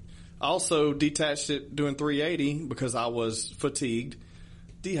 But I also detached it doing 380 because I was fatigued,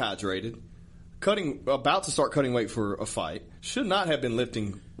 dehydrated, about to start cutting weight for a fight. Should not have been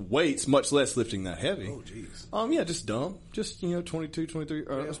lifting weights, much less lifting that heavy. Oh, jeez. Yeah, just dumb. Just, 22, 23.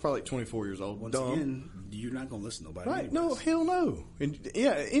 I was probably like 24 years old. Once again, you're not going to listen to nobody. Right. Anyways. No, hell no. And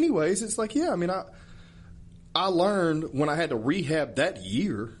yeah, anyways, it's like, yeah, I mean, I learned when I had to rehab that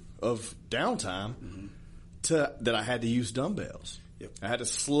year of downtime that I had to use dumbbells. Yep. I had to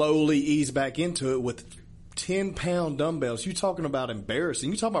slowly ease back into it with 10-pound dumbbells. You talking about embarrassing.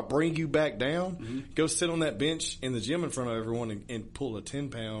 You talking about bring you back down. Go sit on that bench in the gym in front of everyone and pull a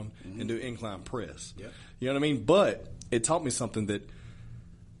 10-pound and do incline press. Yep. You know what I mean? But it taught me something that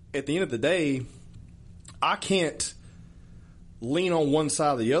at the end of the day, I can't lean on one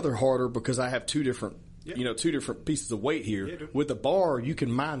side or the other harder because I have two different pieces of weight here. Yeah, with a bar, you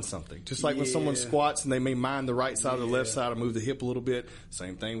can mind something. Just like when someone squats and they may mind the right side or the left side or move the hip a little bit.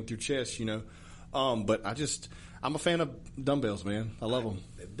 Same thing with your chest, But I'm a fan of dumbbells, man. I love them.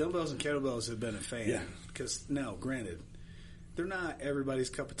 Dumbbells and kettlebells have been a fan. Yeah. Because now, granted, they're not everybody's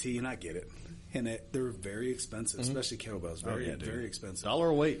cup of tea, and I get it. And they're very expensive, especially kettlebells. Very expensive. $1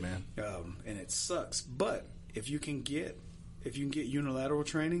 a weight, man. And it sucks. But if you can get unilateral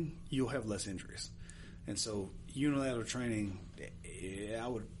training, you'll have less injuries. And so unilateral training, I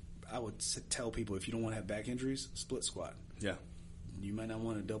would tell people, if you don't want to have back injuries, split squat. Yeah. You might not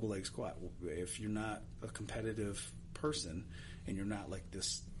want a double leg squat. If you're not a competitive person and you're not like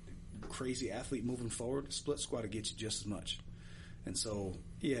this crazy athlete moving forward, split squat will get you just as much. And so,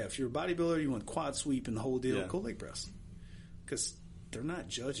 if you're a bodybuilder, you want quad sweep and the whole deal, go leg press. Because they're not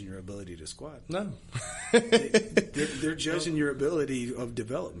judging your ability to squat. No. they're judging your ability of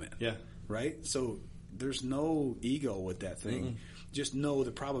development. Yeah. Right? So there's no ego with that thing. just know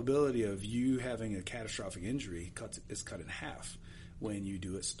the probability of you having a catastrophic injury is cut in half when you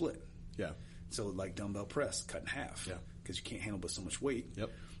do it split. Yeah. So like dumbbell press, cut in half. Yeah. Because you can't handle but so much weight. Yep.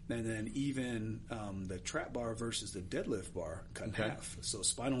 And then even the trap bar versus the deadlift bar, cut in half. So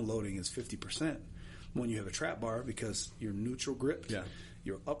spinal loading is 50% when you have a trap bar because you're neutral gripped. Yeah.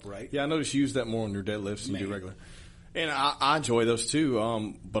 You're upright. Yeah, I noticed you use that more on your deadlifts than you do regular. And I enjoy those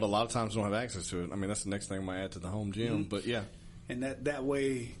too, but a lot of times I don't have access to it. I mean, that's the next thing I might add to the home gym. But yeah. And that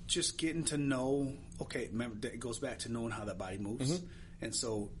way, just getting to know, okay, remember, that goes back to knowing how that body moves. And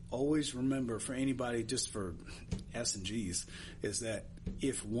so always remember, for anybody, just for S and G's, is that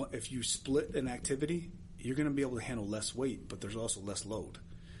if you split an activity, you're going to be able to handle less weight, but there's also less load.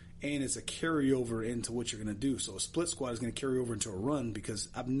 And it's a carryover into what you're going to do. So a split squat is going to carry over into a run because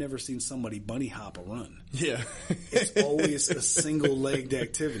I've never seen somebody bunny hop a run. Yeah. It's always a single-legged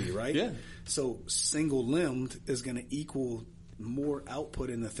activity, right? Yeah. So single-limbed is going to equal more output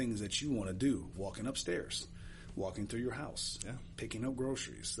in the things that you want to do. Walking upstairs, walking through your house, picking up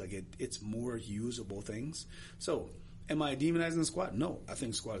groceries. Like it's more usable things. So am I demonizing the squat? No. I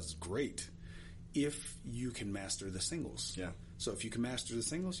think squat is great if you can master the singles. Yeah. So if you can master the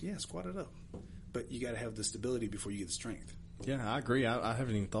singles, squat it up. But you got to have the stability before you get the strength. Yeah, I agree. I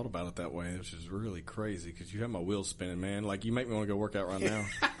haven't even thought about it that way, which is really crazy because you have my wheels spinning, man. Like, you make me want to go work out right now.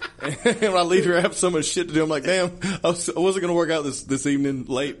 And when I leave here, I have so much shit to do. I'm like, damn, I wasn't going to work out this evening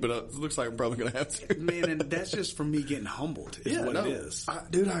late, but it looks like I'm probably going to have to. Man, and that's just for me getting humbled is what it is.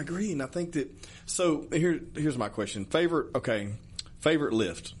 Dude, I agree. And I think that, so here's my question. Favorite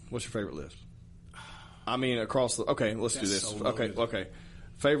lift. What's your favorite lift? I mean, let's do this. So Okay.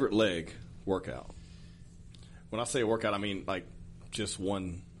 Favorite leg workout. When I say workout, I mean like just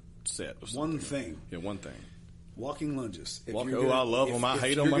one set. One thing. Yeah, one thing. Walking lunges. I love them. I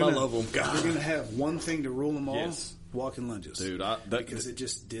hate them, but I love them. God. You're going to have one thing to rule them all. Yes. Walking lunges. Dude, because it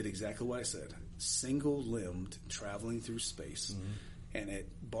just did exactly what I said. Single-limbed, traveling through space. And it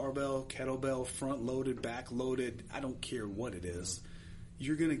barbell, kettlebell, front-loaded, back-loaded, I don't care what it is.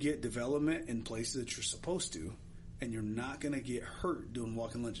 You're going to get development in places that you're supposed to, and you're not going to get hurt doing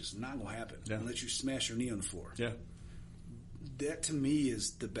walking lunges. It's not going to happen unless you smash your knee on the floor. Yeah. That, to me,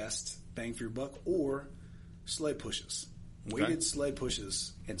 is the best bang for your buck. Or sled pushes. Weighted sled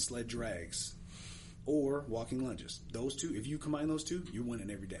pushes and sled drags. Or walking lunges. Those two, if you combine those two, you're winning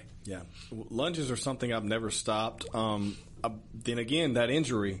every day. Yeah. Lunges are something I've never stopped. Then again, that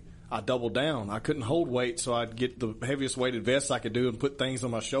injury, I doubled down. I couldn't hold weight, so I'd get the heaviest weighted vest I could do and put things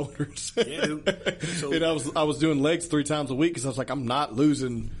on my shoulders. Yeah, dude. So, and I was doing legs 3 times a week because I was like, I'm not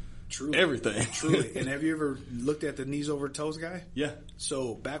losing everything. Truly. And have you ever looked at the knees over toes guy? Yeah.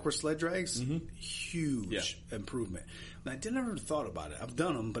 So backward sled drags, huge improvement. And I never thought about it. I've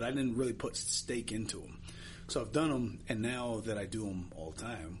done them, but I didn't really put stake into them. So I've done them, and now that I do them all the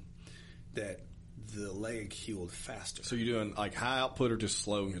time, that the leg healed faster. So you're doing like high output or just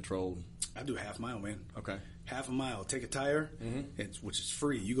slow and controlled? I do half mile, man. Okay. Half a mile. Take a tire, which is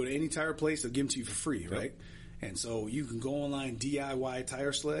free. You go to any tire place, they'll give them to you for free, right? And so you can go online, DIY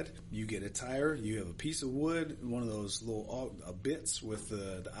tire sled. You get a tire. You have a piece of wood, one of those little bits with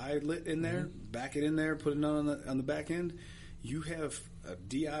the eyelet in there. Back it in there, put it on the back end. You have a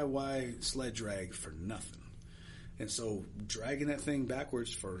DIY sled drag for nothing. And so dragging that thing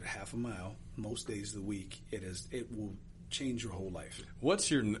backwards for half a mile most days of the week, it will change your whole life. What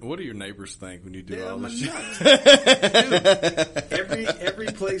do your neighbors think when you do all this shit? Dude, every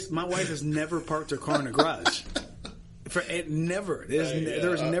place, my wife has never parked her car in a garage. Never.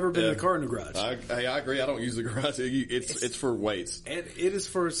 There's never been a car in the garage. I agree. I don't use the garage. It's for weights. And it is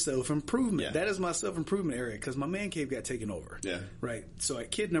for self-improvement. Yeah. That is my self-improvement area because my man cave got taken over. Yeah. Right. So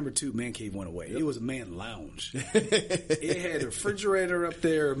at kid number 2, man cave went away. Yep. It was a man lounge. It had a refrigerator up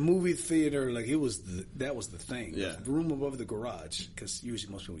there, movie theater. Like that was the thing. Yeah. The room above the garage, because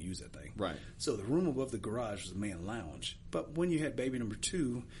usually most people use that thing. Right. So the room above the garage was a man lounge. But when you had baby number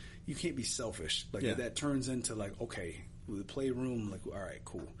 2, you can't be selfish. Like that turns into like, okay, the playroom, like, all right,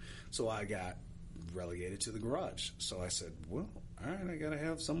 cool. So I got relegated to the garage. So I said, well, all right, I got to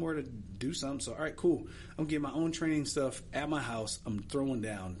have somewhere to do something. So, all right, cool. I'm getting my own training stuff at my house. I'm throwing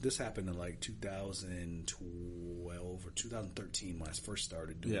down. This happened in like 2012 or 2013 when I first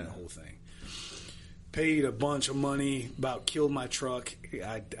started doing the whole thing. Paid a bunch of money, about killed my truck.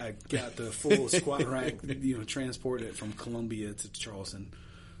 I got the full squat rack, transported it from Columbia to Charleston.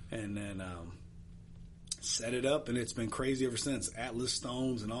 And then set it up, and it's been crazy ever since. Atlas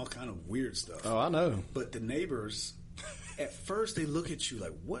stones and all kind of weird stuff. Oh, I know. But the neighbors, at first, they look at you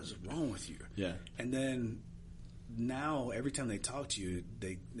like, what's wrong with you? Yeah. And then now every time they talk to you,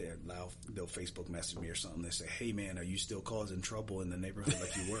 they'll Facebook message me or something. They say, "Hey man, are you still causing trouble in the neighborhood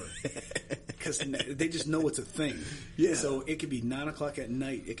like you were?" Because they just know it's a thing. Yeah. So it could be 9:00 at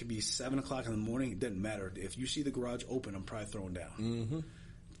night. It could be 7:00 in the morning. It doesn't matter. If you see the garage open, I'm probably throwing down.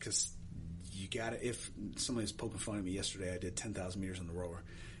 Because you got to. If somebody was poking fun at me yesterday, I did 10,000 meters on the rower,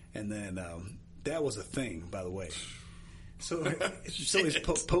 and then that was a thing, by the way. So somebody's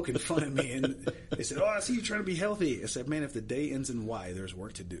poking fun at me, and they said, "Oh, I see you trying to be healthy." I said, "Man, if the day ends in Y, there's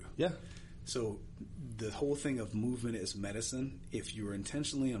work to do." Yeah. So the whole thing of movement is medicine. If you're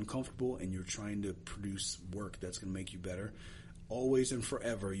intentionally uncomfortable and you're trying to produce work that's going to make you better, always and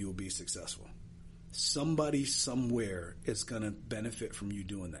forever you will be successful. Somebody somewhere is going to benefit from you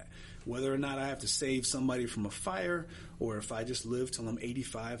doing that. Whether or not I have to save somebody from a fire, or if I just live till I'm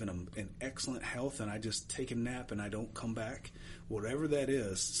 85 and I'm in excellent health and I just take a nap and I don't come back, whatever that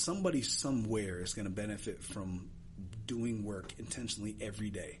is, somebody somewhere is going to benefit from doing work intentionally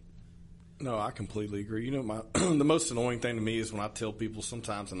every day. No, I completely agree. You know, the most annoying thing to me is when I tell people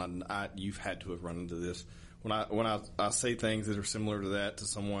sometimes, and you've had to have run into this, when I say things that are similar to that to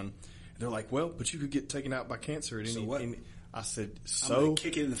someone, they're like, "Well, but you could get taken out by cancer at So what? I said, I'm gonna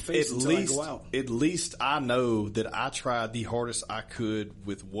kick it in the face until I go out. At least I know that I tried the hardest I could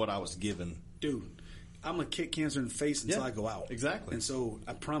with what I was given. Dude, I'm going to kick cancer in the face until I go out. Exactly. And so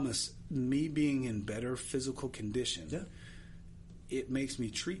I promise, me being in better physical condition, it makes me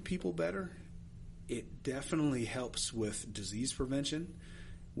treat people better. It definitely helps with disease prevention,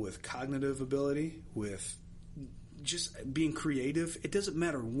 with cognitive ability, with just being creative. It doesn't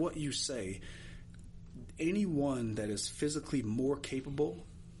matter what you say. Anyone that is physically more capable,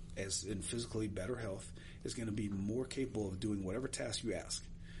 as in physically better health, is going to be more capable of doing whatever task you ask.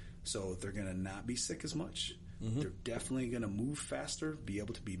 So they're going to not be sick as much. They're definitely going to move faster, be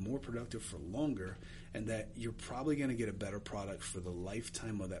able to be more productive for longer, and that you're probably going to get a better product for the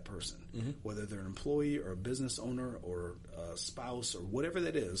lifetime of that person. Whether they're an employee or a business owner or a spouse or whatever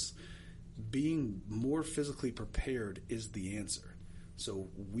that is, being more physically prepared is the answer. So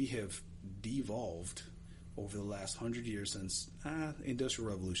we have devolved over the last 100 years since Industrial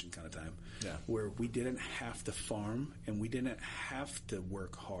Revolution kind of time, where we didn't have to farm and we didn't have to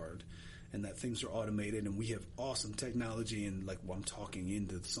work hard, and that things are automated and we have awesome technology, and like I'm talking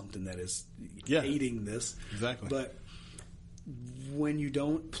into something that is aiding this. Exactly. But when you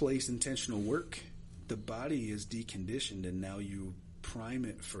don't place intentional work, the body is deconditioned and now you prime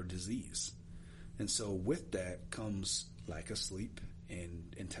it for disease. And so with that comes lack of sleep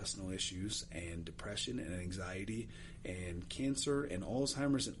and intestinal issues and depression and anxiety and cancer and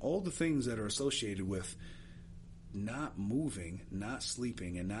Alzheimer's and all the things that are associated with not moving, not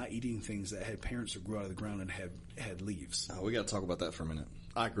sleeping, and not eating things that had parents who grew out of the ground and had leaves. Oh, we got to talk about that for a minute.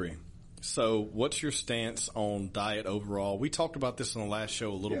 I agree. So what's your stance on diet overall? We talked about this on the last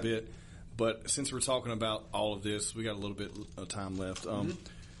show a little bit, but since we're talking about all of this, we got a little bit of time left.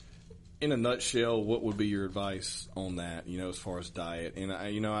 In a nutshell, what would be your advice on that, as far as diet? And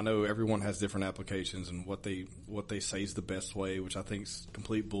I know everyone has different applications and what they say is the best way, which I think is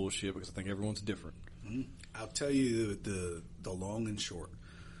complete bullshit because I think everyone's different. I'll tell you the long and short.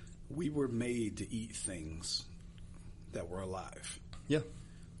 We were made to eat things that were alive. Yeah.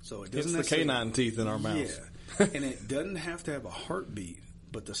 So it doesn't it's the canine teeth in our mouths. Yeah. And it doesn't have to have a heartbeat,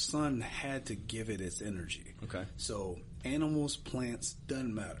 but the sun had to give it its energy. Okay. So animals, plants,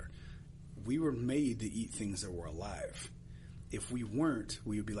 doesn't matter. We were made to eat things that were alive. If we weren't,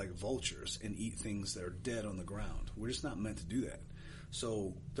 we would be like vultures and eat things that are dead on the ground. We're just not meant to do that.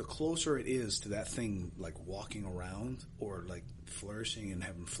 So the closer it is to that thing like walking around or like flourishing and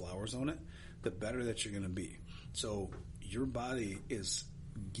having flowers on it, the better that you're going to be. So your body is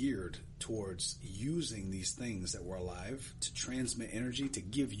geared towards using these things that were alive to transmit energy, to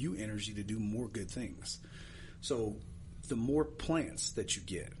give you energy to do more good things. So the more plants that you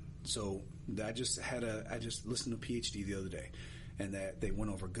get. So I just listened to PhD the other day, and that they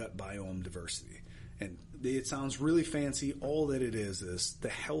went over gut biome diversity. And it sounds really fancy. All that it is the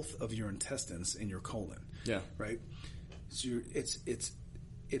health of your intestines and your colon. Yeah. Right? So it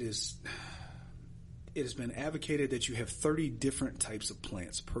has been advocated that you have 30 different types of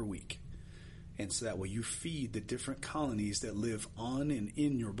plants per week. And so that way you feed the different colonies that live on and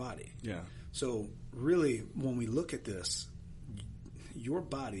in your body. Yeah. So really, when we look at this, your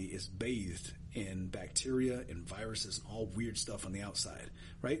body is bathed in bacteria and viruses and all weird stuff on the outside,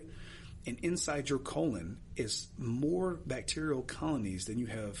 right? And inside your colon is more bacterial colonies than you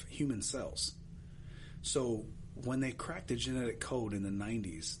have human cells. So when they cracked the genetic code in the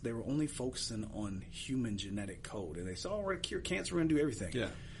 90s, they were only focusing on human genetic code. And they said, we're going to cure cancer, we're going to do everything. Yeah.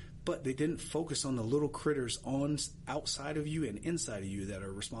 But they didn't focus on the little critters on outside of you and inside of you that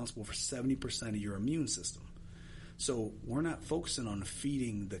are responsible for 70% of your immune system. So we're not focusing on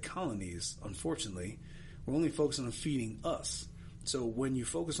feeding the colonies, unfortunately. We're only focusing on feeding us. So when you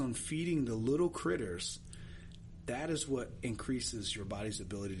focus on feeding the little critters, that is what increases your body's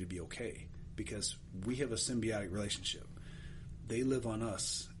ability to be okay, because we have a symbiotic relationship. They live on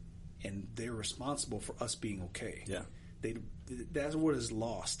us, and they're responsible for us being okay. Yeah. That's what is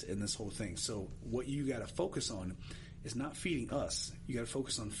lost in this whole thing. So what you got to focus on is not feeding us. You got to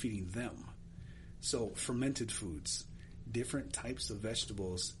focus on feeding them. So fermented foods, different types of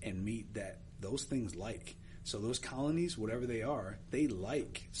vegetables and meat that those things like. So those colonies, whatever they are, they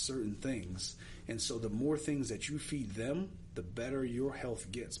like certain things. And so the more things that you feed them, the better your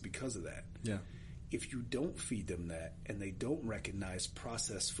health gets because of that. Yeah. If you don't feed them that, and they don't recognize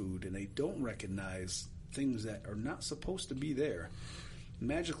processed food, and they don't recognize things that are not supposed to be there,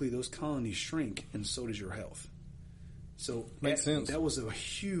 magically those colonies shrink, and so does your health. So Makes sense. That was a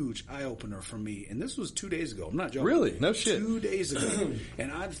huge eye-opener for me. And this was 2 days ago. I'm not joking. Really? No shit. 2 days ago.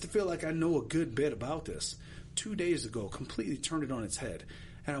 And I feel like I know a good bit about this. 2 days ago, completely turned it on its head.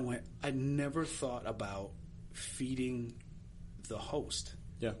 And I went, I never thought about feeding the host.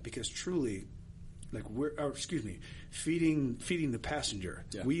 Yeah. Because truly, like feeding the passenger.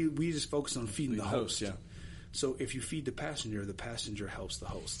 Yeah. We just focus on feeding the host. Yeah. So if you feed the passenger helps the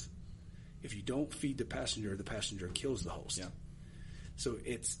host. If you don't feed the passenger kills the host. Yeah. So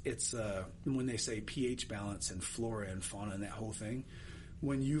it's when they say pH balance and flora and fauna and that whole thing,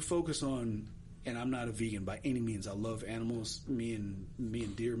 when you focus on, and I'm not a vegan by any means, I love animals. Me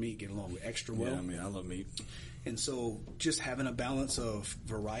and deer meat get along extra well. Yeah, I mean, I love meat. And so just having a balance of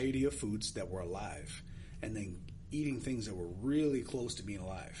variety of foods that were alive, and then eating things that were really close to being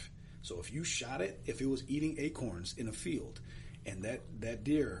alive. So if you shot it, if it was eating acorns in a field, and that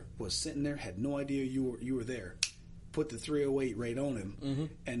deer was sitting there, had no idea you were there, put the 308 right on him,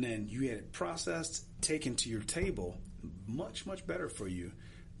 and then you had it processed, taken to your table, much, much better for you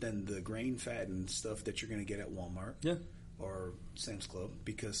than the grain fat and stuff that you're going to get at Walmart or Sam's Club,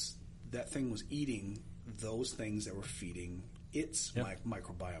 because that thing was eating those things that were feeding its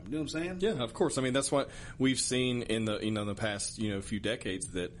microbiome. You know what I'm saying? Yeah, of course. I mean, that's what we've seen in the past few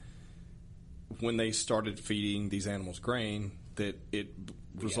decades, that when they started feeding these animals grain, that it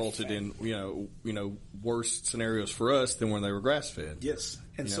resulted in worse scenarios for us than when they were grass fed. Yes,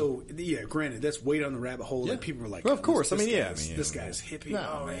 and so granted, that's way down the rabbit hole. Yeah. Like people were like, well, of course. This guy's hippie.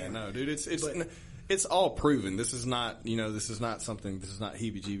 No, man, no, dude. It's all proven. This is not this is not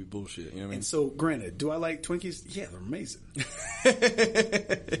heebie-jeebie bullshit. You know what I mean? And so, granted, do I like Twinkies? Yeah, they're amazing.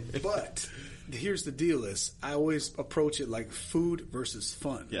 But here's the deal: is I always approach it like food versus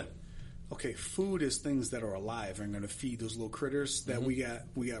fun. Yeah. Okay, food is things that are alive and going to feed those little critters that we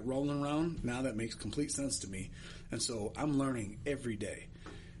got rolling around. Now that makes complete sense to me. And so I'm learning every day.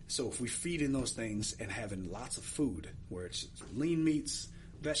 So if we feed in those things and having lots of food, where it's lean meats,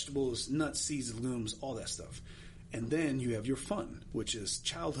 vegetables, nuts, seeds, legumes, all that stuff. And then you have your fun, which is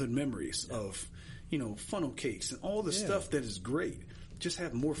childhood memories of, funnel cakes and all the stuff that is great. Just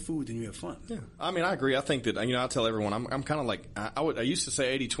have more food than you have fun. Yeah. I mean, I agree. I think that, I tell everyone, I'm kind of like, I used to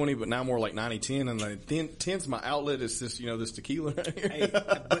say 80-20, but now more like 90-10. And like 10's my outlet. It's this, this tequila. Hey,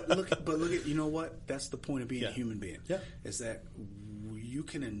 but look at, you know what? That's the point of being a human being. Yeah. Is that you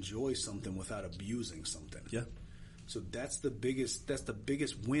can enjoy something without abusing something. Yeah. So that's the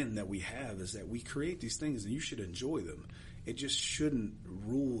biggest win that we have, is that we create these things and you should enjoy them. It just shouldn't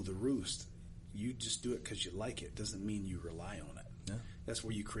rule the roost. You just do it because you like it. Doesn't mean you rely on it. Yeah. That's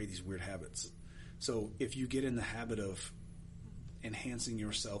where you create these weird habits. So if you get in the habit of enhancing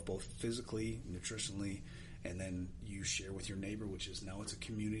yourself both physically, nutritionally, and then you share with your neighbor, which is now it's a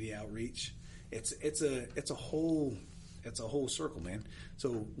community outreach. It's a whole circle, man.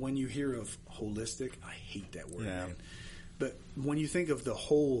 So when you hear of holistic, I hate that word, man. But when you think of the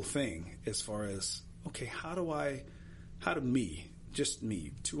whole thing, as far as, okay, how do me,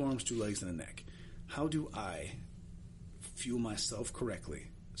 2 arms, 2 legs, and a neck, how do I fuel myself correctly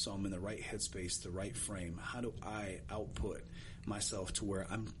so I'm in the right headspace, the right frame? How do I output myself to where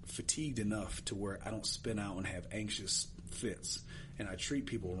I'm fatigued enough to where I don't spin out and have anxious fits and I treat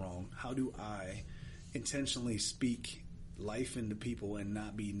people wrong? How do I intentionally speak life into people and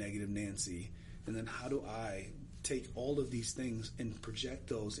not be negative Nancy? And then how do I take all of these things and project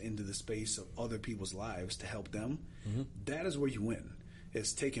those into the space of other people's lives to help them? Mm-hmm. That is where you win.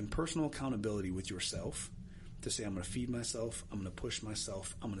 It's taking personal accountability with yourself to say, I'm going to feed myself, I'm going to push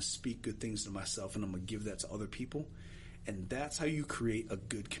myself, I'm going to speak good things to myself, and I'm going to give that to other people. And that's how you create a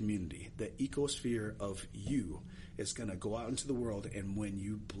good community. The ecosphere of you is going to go out into the world, and when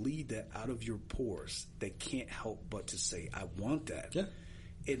you bleed that out of your pores, they can't help but to say, I want that. Yeah.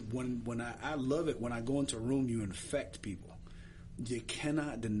 When I love it when I go into a room, you infect people. You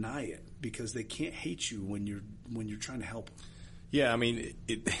cannot deny it because they can't hate you when you're trying to help them. Yeah, I mean,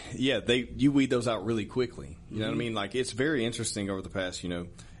 you weed those out really quickly. You know what I mean? Like, it's very interesting over the past,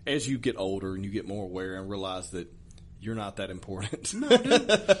 as you get older and you get more aware and realize that you're not that important. No, dude.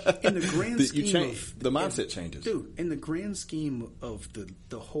 In the grand scheme of the mindset changes, dude. In the grand scheme of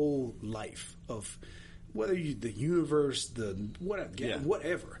the whole life of whether the universe, the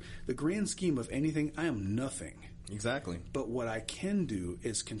whatever, the grand scheme of anything, I am nothing. Exactly. But what I can do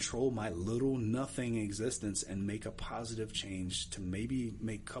is control my little nothing existence and make a positive change to maybe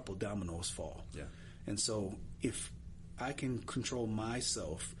make a couple dominoes fall. Yeah. And so if I can control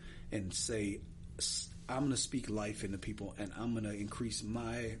myself and say, I'm going to speak life into people and I'm going to increase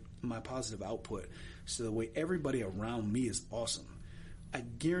my positive output so the way everybody around me is awesome. I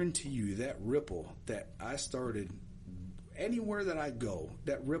guarantee you that ripple that I started anywhere that I go,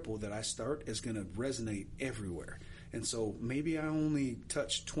 that ripple that I start is going to resonate everywhere. And so maybe I only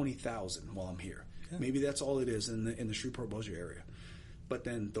touch 20,000 while I'm here. Yeah. Maybe that's all it is in the Shreveport-Bossier area. But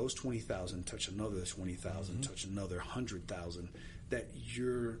then those 20,000 touch another 20,000, touch another 100,000. That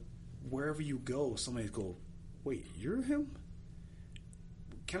you're wherever you go, somebody go, wait, you're him?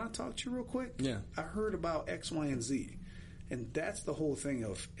 Can I talk to you real quick? Yeah. I heard about X, Y, and Z. And that's the whole thing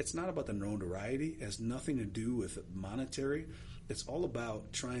of, it's not about the notoriety. It has nothing to do with monetary. It's all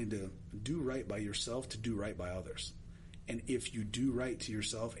about trying to do right by yourself to do right by others. And if you do right to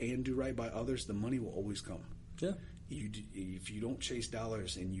yourself and do right by others, the money will always come. Yeah. If you don't chase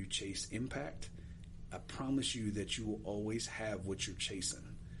dollars and you chase impact, I promise you that you will always have what you're chasing.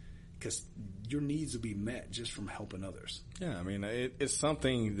 Because your needs will be met just from helping others. Yeah, I mean, it's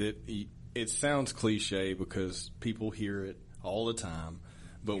something that it sounds cliche because people hear it all the time.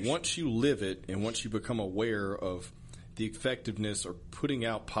 But once you live it and once you become aware of the effectiveness or putting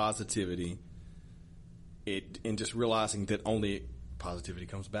out positivity, and just realizing that only positivity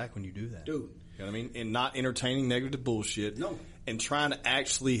comes back when you do that. Dude. You know what I mean? And not entertaining negative bullshit. No. And trying to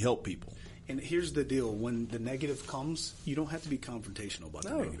actually help people. And here's the deal. When the negative comes, you don't have to be confrontational about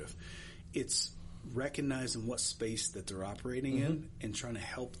the negative. It's recognizing what space that they're operating in and trying to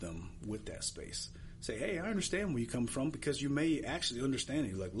help them with that space. Say, hey, I understand where you come from, because you may actually understand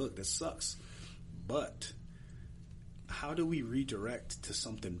it. You're like, look, this sucks. But how do we redirect to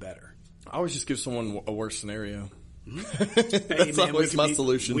something better? I always just give someone a worse scenario. That's always my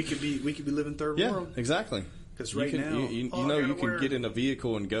solution. We could be living third world. Yeah, exactly. Because right now, you can get in a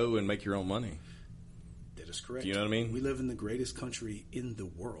vehicle and go and make your own money. That is correct. You know what I mean? We live in the greatest country in the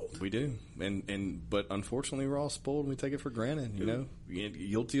world. We do, but unfortunately, we're all spoiled and we take it for granted. You know,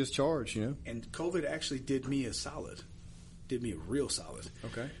 guilty as charged. You know, and COVID actually did me a solid, did me a real solid.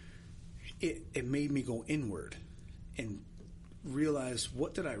 Okay, it made me go inward and realize,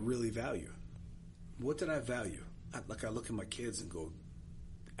 what did I really value? What did I value? I look at my kids and go,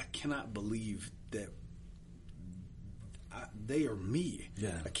 I cannot believe that they are me.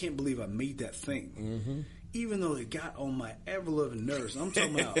 Yeah. I can't believe I made that thing. Even though it got on my ever-loving nerves. I'm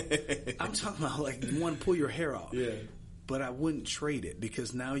talking about like, you want to pull your hair out. Yeah. But I wouldn't trade it,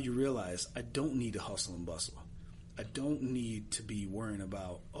 because now you realize I don't need to hustle and bustle. I don't need to be worrying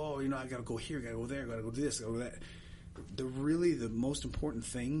about, I got to go here, got to go there, got to go do this, got to go that. The most important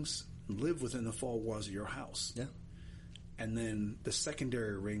things live within the four walls of your house. Yeah. And then the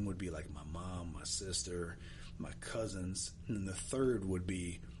secondary ring would be like my mom, my sister, my cousins. And then the third would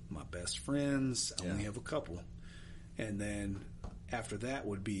be my best friends. I only have a couple. And then after that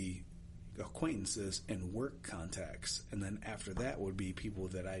would be acquaintances and work contacts. And then after that would be people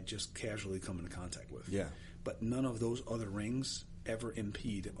that I just casually come into contact with. Yeah. But none of those other rings ever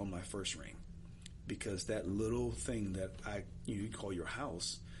impede on my first ring. Because that little thing that you call your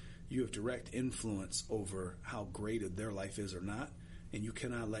house, you have direct influence over how great their life is or not, and you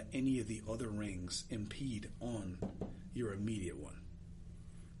cannot let any of the other rings impede on your immediate one.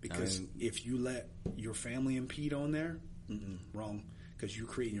 Because if you let your family impede on there, wrong, because you're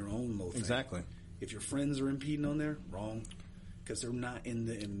creating your own little thing. Exactly. If your friends are impeding on there, wrong, because they're not in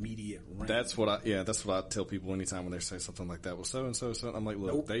the immediate ring. That's what I tell people anytime when they say something like that. Well, so and so, I'm like,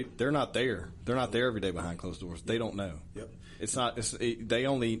 look, they're not there. They're not there every day behind closed doors. They don't know. Yep. They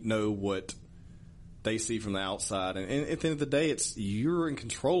only know what they see from the outside, and at the end of the day, you're in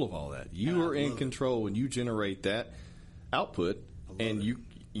control of all that. You are in control, and you generate that output, and you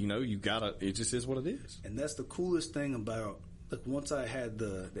gotta. It just is what it is. And that's the coolest thing about. Like, once I had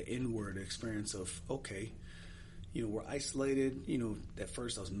the inward experience of, okay, we're isolated. At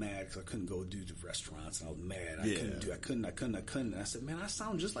first I was mad because I couldn't go do the restaurants, and I was mad. I couldn't. And I said, man, I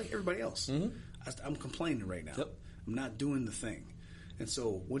sound just like everybody else. I'm complaining right now. Yep. I'm not doing the thing. And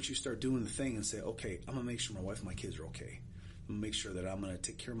so once you start doing the thing and say, okay, I'm going to make sure my wife and my kids are okay. I'm going to make sure that I'm going to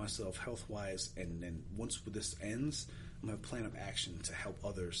take care of myself health-wise. And then once this ends, I'm going to have a plan of action to help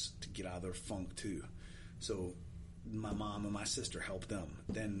others to get out of their funk too. So my mom and my sister help them.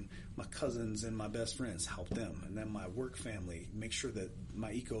 Then my cousins and my best friends help them. And then my work family, make sure that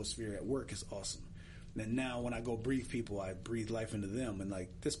my ecosphere at work is awesome. And now when I go brief people, I breathe life into them. And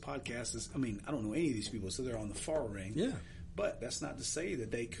like this podcast is, I don't know any of these people, so they're on the far ring. Yeah. But that's not to say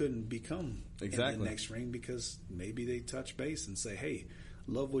that they couldn't become in the next ring, because maybe they touch base and say, hey,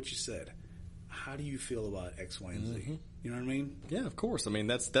 love what you said. How do you feel about X, Y, and Z? You know what I mean? Yeah, of course.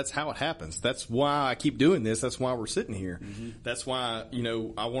 That's how it happens. That's why I keep doing this. That's why we're sitting here. That's why,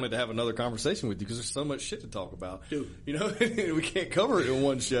 I wanted to have another conversation with you, because there's so much shit to talk about. Dude. We can't cover it in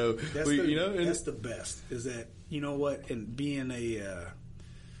one show. That's the best, is that, you know what, and being a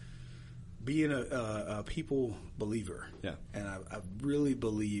people believer. Yeah. And I really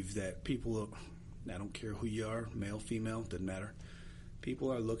believe that people, I don't care who you are, male, female, doesn't matter.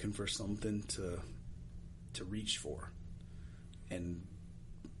 People are looking for something to reach for. And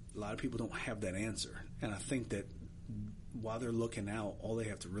a lot of people don't have that answer. And I think that while they're looking out, all they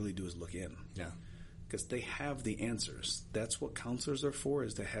have to really do is look in. Yeah. Because they have the answers. That's what counselors are for,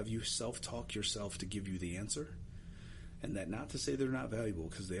 is to have you self-talk yourself to give you the answer. And that not to say they're not valuable,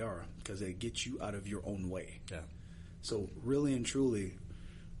 because they are, because they get you out of your own way. Yeah. So really and truly,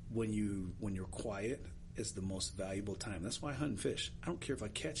 when you're quiet is the most valuable time. That's why I hunt and fish. I don't care if I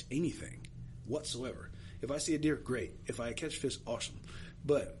catch anything whatsoever. If I see a deer, great. If I catch fish, awesome.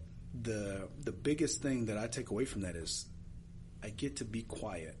 But the biggest thing that I take away from that is I get to be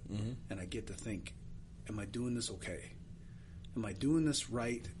quiet, and I get to think, am I doing this okay? Am I doing this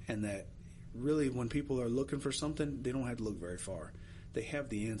right? And that really, when people are looking for something, they don't have to look very far. They have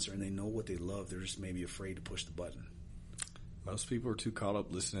the answer, and they know what they love. They're just maybe afraid to push the button. Most people are too caught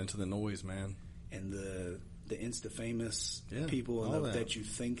up listening to the noise, man. And the Insta-famous people that you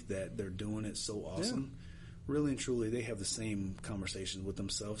think that they're doing it so awesome, really and truly, they have the same conversations with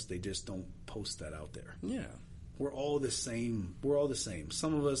themselves. They just don't post that out there. Yeah. We're all the same. We're all the same.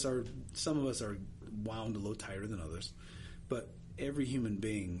 Some of us are wound a little tighter than others, but every human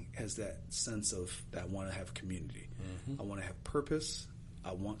being has that sense of that I want to have community. I want to have purpose.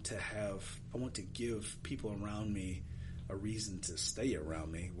 I want to give people around me a reason to stay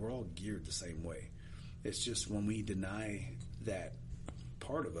around me. We're all geared the same way. It's just when we deny that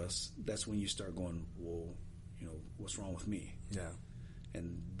part of us, that's when you start going, well, what's wrong with me? Yeah.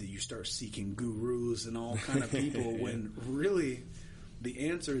 And you start seeking gurus and all kind of people when really the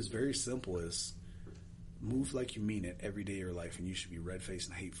answer is very simple, is move like you mean it every day of your life, and you should be red-faced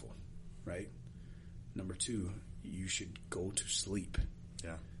and hateful, right? Number 2, you should go to sleep.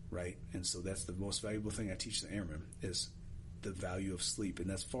 Yeah. Right? And so that's the most valuable thing I teach the airmen, is the value of sleep. And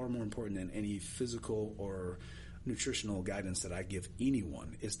that's far more important than any physical or nutritional guidance that I give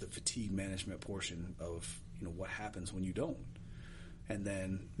anyone, is the fatigue management portion of, what happens when you don't. And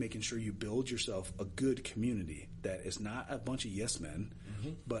then making sure you build yourself a good community that is not a bunch of yes men,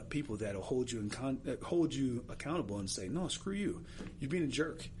 but people that will hold you accountable and say, no, screw you. You're being a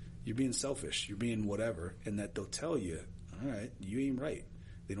jerk. You're being selfish. You're being whatever. And that they'll tell you, all right, you ain't right.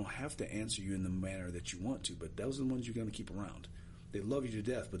 They don't have to answer you in the manner that you want to, but those are the ones you're going to keep around. They love you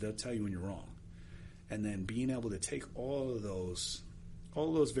to death, but they'll tell you when you're wrong. And then being able to take all of those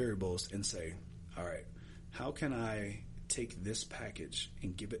variables and say, all right, how can I take this package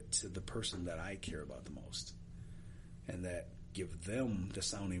and give it to the person that I care about the most? And that give them the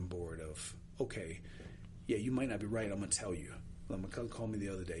sounding board of, okay, yeah, you might not be right. I'm going to tell you. My cousin called me the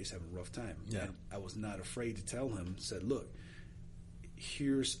other day. He's having a rough time. Yeah. And I was not afraid to tell him, said, look,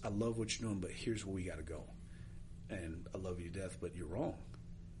 I love what you're doing, but here's where we got to go. And I love you to death, but you're wrong.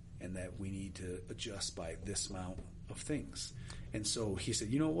 And that we need to adjust by this amount of things. And so he said,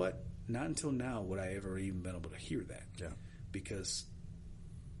 you know what? Not until now would I ever even been able to hear that. Yeah. Because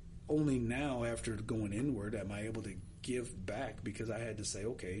only now, after going inward, am I able to give back, because I had to say,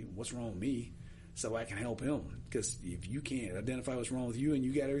 okay, what's wrong with me so I can help him? Because if you can't identify what's wrong with you and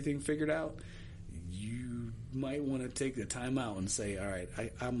you got everything figured out, you might want to take the time out and say, all right,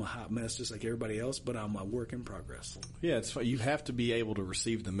 I'm a hot mess just like everybody else, but I'm a work in progress. Yeah, you have to be able to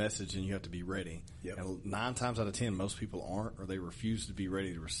receive the message, and you have to be ready. Yep. And 9 times out of 10, most people aren't, or they refuse to be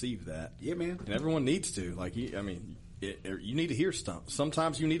ready to receive that. Yeah, man. And everyone needs to. You need to hear stuff.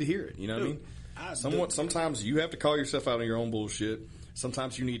 Sometimes you need to hear it. You know what I mean? Sometimes you have to call yourself out on your own bullshit,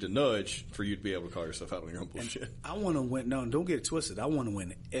 sometimes you need a nudge for you to be able to call yourself out on your own bullshit. And I want to win. No, don't get it twisted. I want to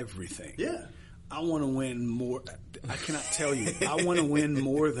win everything. Yeah. I want to win more. I cannot tell you. I want to win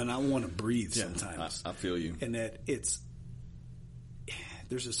more than I want to breathe sometimes. I feel you. And that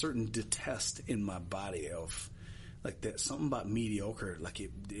there's a certain detest in my body of like that, something about mediocre. Like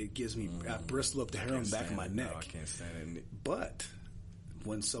it gives me, I bristle up the hair on the back of my neck. No, I can't stand it. But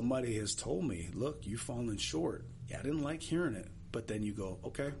when somebody has told me, look, you've fallen short. Yeah, I didn't like hearing it. But then you go,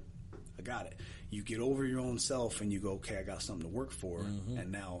 okay, I got it. You get over your own self and you go, okay, I got something to work for. And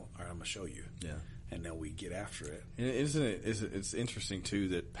now, all right, I'm going to show you. Yeah. And then we get after it. And it's interesting too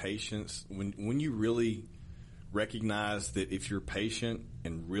that patience, when you really recognize that if you're patient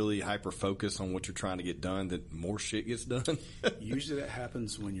and really hyper focus on what you're trying to get done, that more shit gets done. Usually that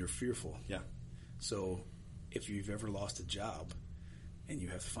happens when you're fearful. Yeah. So if you've ever lost a job and you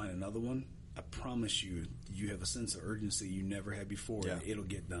have to find another one, I promise you have a sense of urgency you never had before. Yeah. And it'll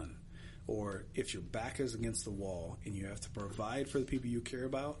get done. Or if your back is against the wall and you have to provide for the people you care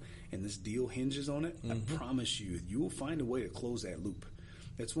about and this deal hinges on it, I promise you will find a way to close that loop.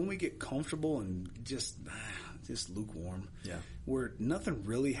 It's when we get comfortable and just lukewarm. Yeah. Where nothing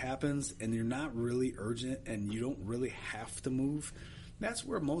really happens and you're not really urgent and you don't really have to move. That's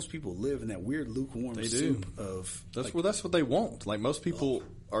where most people live, in that weird lukewarm soup of. That's what they want. Like most people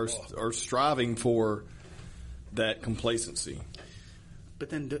are striving for that complacency. But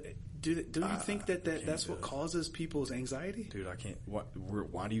then do you think that's what causes people's anxiety? Dude, I can't.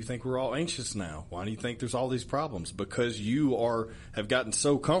 Why do you think we're all anxious now? Why do you think there's all these problems? Because you have gotten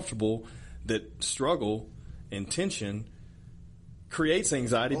so comfortable that struggle and tension creates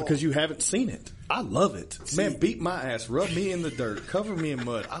anxiety because you haven't seen it. I love it. Man, beat my ass. Rub me in the dirt. Cover me in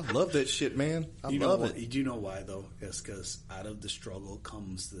mud. I love that shit, man. I love it. Do you know why, though? It's because out of the struggle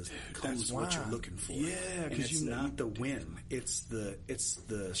comes what you're looking for. Yeah, because it's not the win. It's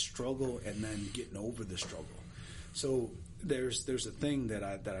the struggle and then getting over the struggle. So there's a thing that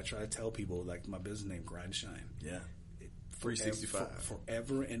I try to tell people, like my business name, Grind and Shine. Yeah. 365.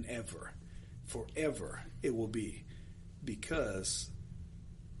 Forever and ever. Forever it will be. Because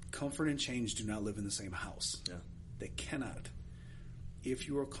comfort and change do not live in the same house. Yeah. They cannot. If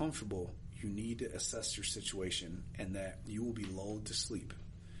you are comfortable, you need to assess your situation and that you will be lulled to sleep.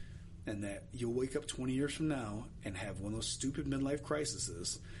 And that you'll wake up 20 years from now and have one of those stupid midlife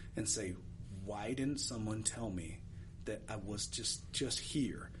crises and say, why didn't someone tell me that I was just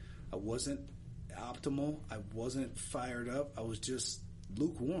here? I wasn't optimal. I wasn't fired up. I was just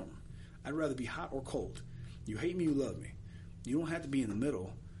lukewarm. I'd rather be hot or cold. You hate me, you love me. You don't have to be in the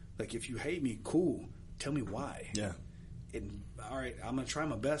middle. Like, if you hate me, cool. Tell me why. Yeah. And, all right, I'm going to try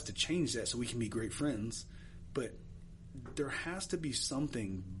my best to change that so we can be great friends. But there has to be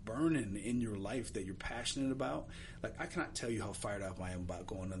something burning in your life that you're passionate about. Like, I cannot tell you how fired up I am about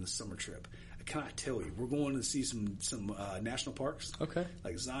going on this summer trip. I cannot tell you. We're going to see some national parks. Okay.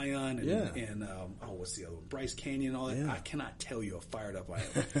 Like Zion and what's the other one? Bryce Canyon and all that. Yeah. I cannot tell you how fired up I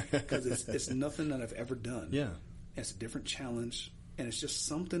am. Because it's nothing that I've ever done. Yeah. It's a different challenge. And it's just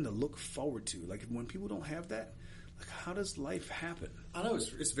something to look forward to. Like, when people don't have that, like, how does life happen? I know.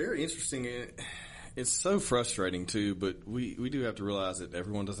 It's very interesting. It's so frustrating, too, but we do have to realize that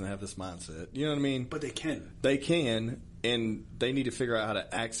everyone doesn't have this mindset. You know what I mean? But they can. They can, and they need to figure out how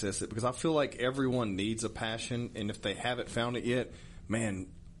to access it, because I feel like everyone needs a passion, and if they haven't found it yet, man,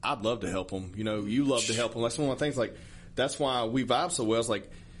 I'd love to help them. You know, you love to help them. That's one of the things, like, that's why we vibe so well. It's like,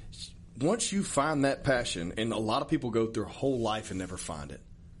 once you find that passion, and a lot of people go through their whole life and never find it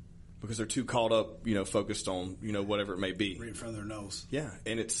because they're too caught up, you know, focused on, you know, whatever it may be. Right in front of their nose. Yeah,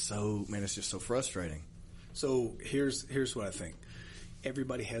 and it's just so frustrating. So here's what I think.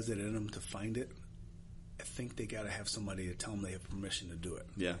 Everybody has it in them to find it. I think they got to have somebody to tell them they have permission to do it.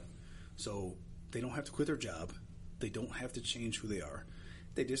 Yeah. So they don't have to quit their job. They don't have to change who they are.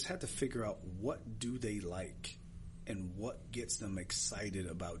 They just have to figure out what do they like and what gets them excited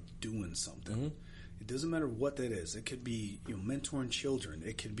about doing something. Mm-hmm. It doesn't matter what that is. It could be, you know, mentoring children.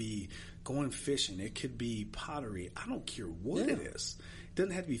 It could be going fishing. It could be pottery. I don't care what it is. It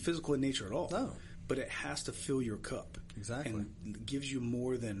doesn't have to be physical in nature at all. No. But it has to fill your cup. Exactly. And gives you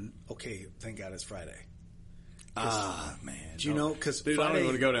more than, okay, thank God it's Friday. Man. Do you know? Because I don't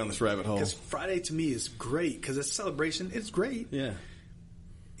want to go down this rabbit hole. Because Friday to me is great because it's a celebration. It's great. Yeah.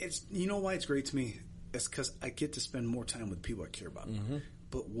 You know why it's great to me? It's because I get to spend more time with people I care about. Mm-hmm.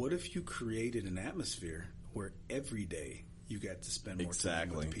 But what if you created an atmosphere where every day you got to spend more time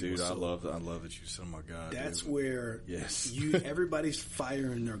with people? Dude, I love that you said, oh my God. That's where everybody's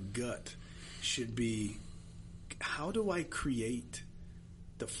fire in their gut should be, how do I create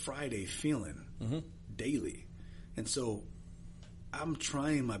the Friday feeling daily? And so I'm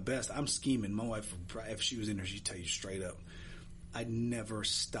trying my best. I'm scheming. My wife, if she was in here, she'd tell you straight up. I never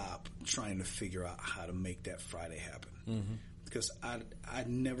stop trying to figure out how to make that Friday happen. Mm-hmm. Because I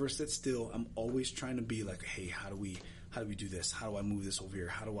never sit still. I'm always trying to be like, hey, how do we do this? How do I move this over here?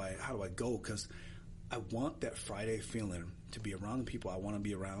 How do I go? Because I want that Friday feeling to be around the people I want to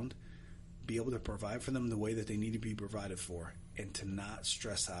be around, be able to provide for them the way that they need to be provided for, and to not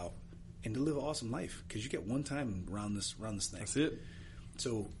stress out and to live an awesome life. Because you get one time around this thing. That's it.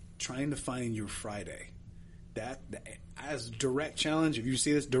 So trying to find your Friday. That as direct challenge, if you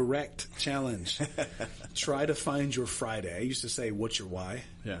see this, direct challenge. Try to find your Friday. I used to say, what's your why?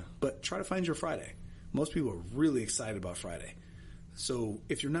 Yeah. But try to find your Friday. Most people are really excited about Friday. So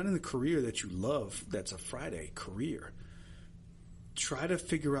if you're not in the career that you love, that's a Friday career, try to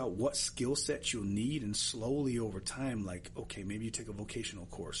figure out what skill sets you'll need, and slowly over time, like, okay, maybe you take a vocational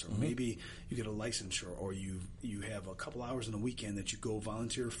course, or maybe you get a licensure, or you have a couple hours on the weekend that you go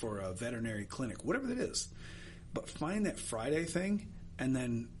volunteer for a veterinary clinic, whatever it is. But find that Friday thing, and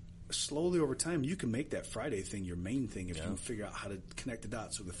then slowly over time, you can make that Friday thing your main thing if you can figure out how to connect the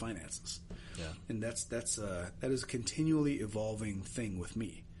dots with the finances. Yeah. And that is a continually evolving thing with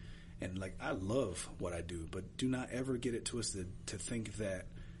me. And like, I love what I do, but do not ever get it twisted to think that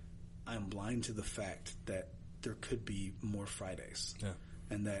I'm blind to the fact that there could be more Fridays. Yeah.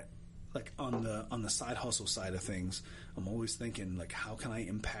 And that, like, on the side hustle side of things, I'm always thinking, like, how can I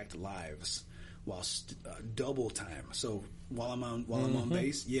impact lives while double time? So while I'm on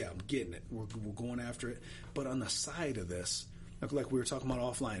base, I'm getting it. We're going after it. But on the side of this, like we were talking about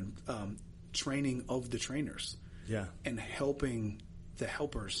offline, training of the trainers. Yeah. And helping the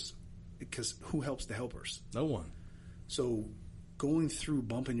helpers, because who helps the helpers? No one. So going through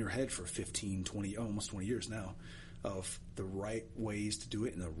bumping your head for 15, 20, almost 20 years now of the right ways to do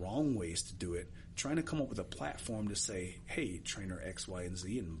it and the wrong ways to do it, trying to come up with a platform to say, hey, trainer X, Y, and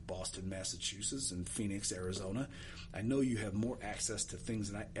Z in Boston, Massachusetts, and Phoenix, Arizona, I know you have more access to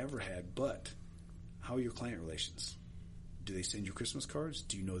things than I ever had, but how are your client relations? Do they send you Christmas cards?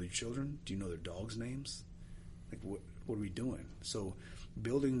 Do you know their children? Do you know their dogs' names? Like, what are we doing? So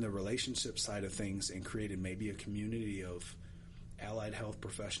building the relationship side of things and creating maybe a community of allied health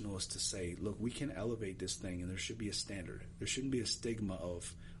professionals to say, look, we can elevate this thing, and there should be a standard. There shouldn't be a stigma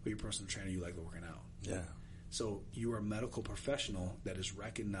of, well, you're a personal trainer, you like working out. Yeah. So you are a medical professional that is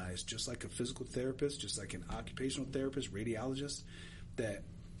recognized just like a physical therapist, just like an occupational therapist, radiologist, that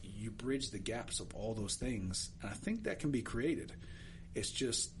you bridge the gaps of all those things. And I think that can be created. It's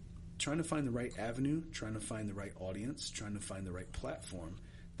just trying to find the right avenue, trying to find the right audience, trying to find the right platform,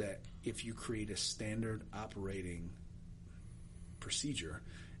 that if you create a standard operating procedure,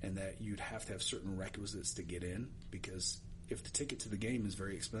 and that you'd have to have certain requisites to get in, because if the ticket to the game is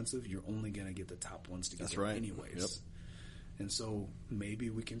very expensive, you're only going to get the top ones to get in anyways. Yep. And so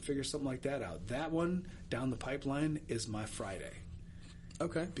maybe we can figure something like that out. That one down the pipeline is my Friday.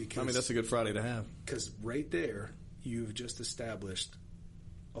 Okay. Because, I mean, that's a good Friday to have. Because right there, you've just established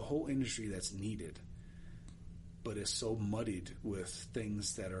a whole industry that's needed, but is so muddied with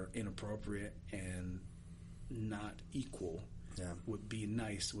things that are inappropriate and not equal. Yeah. Would be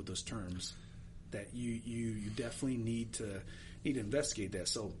nice with those terms, that you definitely need to investigate that.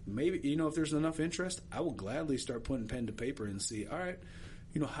 So maybe, if there's enough interest, I will gladly start putting pen to paper and see, all right,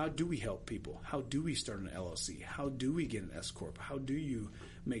 how do we help people? How do we start an LLC? How do we get an S Corp? How do you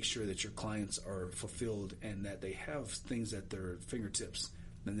make sure that your clients are fulfilled and that they have things at their fingertips,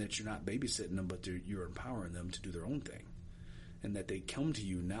 and that you're not babysitting them, but you're empowering them to do their own thing, and that they come to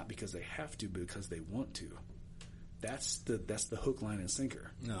you not because they have to, but because they want to. That's the hook, line, and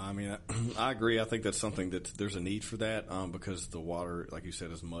sinker. No, I mean, I agree. I think that's something that there's a need for that, because the water, like you said,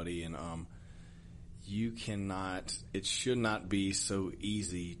 is muddy, and it should not be so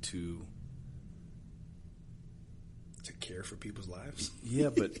easy to care for people's lives. Yeah,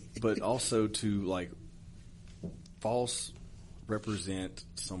 but also to, like, false represent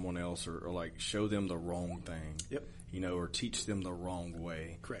someone else, or like show them the wrong thing. Yep. Or teach them the wrong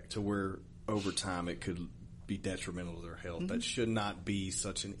way. Correct. To where over time it could be detrimental to their health. Mm-hmm. That should not be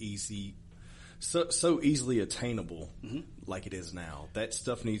such an so easily attainable like it is now. That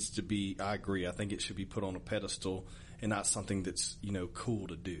stuff needs to be, I agree, I think it should be put on a pedestal and not something that's, cool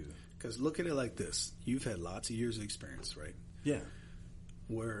to do. Because look at it like this. You've had lots of years of experience, right? Yeah.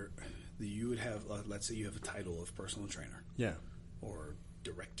 Where you would have, let's say you have a title of personal trainer. Yeah. Or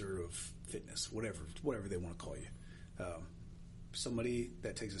director of fitness, whatever they want to call you. Somebody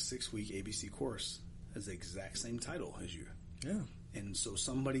that takes a 6-week ABC course has the exact same title as you. Yeah. And so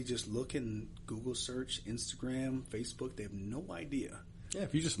somebody just look in Google search, Instagram, Facebook, they have no idea. Yeah,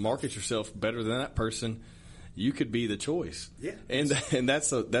 if you just market yourself better than that person, you could be the choice. Yeah. And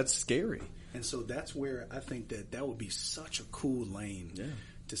that's scary. And so that's where I think that would be such a cool lane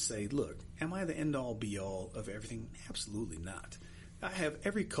to say, look, am I the end all be all of everything? Absolutely not.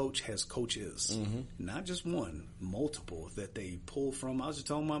 Every coach has coaches, not just one, multiple that they pull from. I was just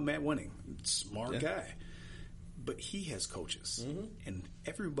talking about Matt Winning, smart guy, but he has coaches, and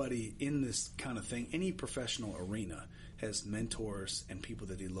everybody in this kind of thing, any professional arena has mentors and people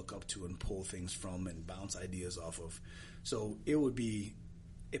that they look up to and pull things from and bounce ideas off of. So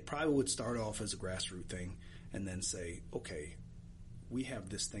it probably would start off as a grassroots thing and then say, okay, we have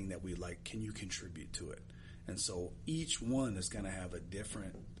this thing that we like. Can you contribute to it? And so each one is going to have a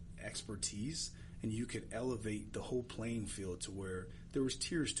different expertise, and you could elevate the whole playing field to where there was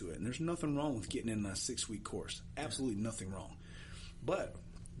tiers to it. And there's nothing wrong with getting in a 6-week course. Absolutely nothing wrong. But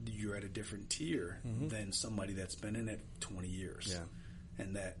you're at a different tier than somebody that's been in it 20 years. Yeah.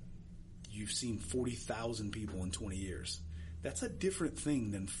 And that you've seen 40,000 people in 20 years. That's a different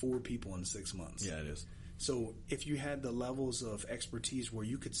thing than 4 people in 6 months. Yeah, it is. So if you had the levels of expertise where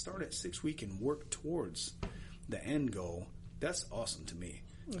you could start at 6 week and work towards the end goal, that's awesome to me.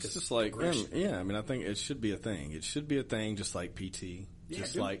 It's just like, I mean, I think it should be a thing. It should be a thing, just like PT,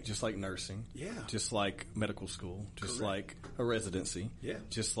 just like nursing, just like medical school, just like a residency,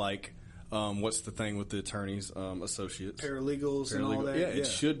 just like what's the thing with the attorneys, associates, paralegals, and all that. Yeah, it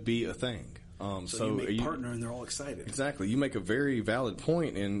should be a thing. So you make a partner, and they're all excited. Exactly. You make a very valid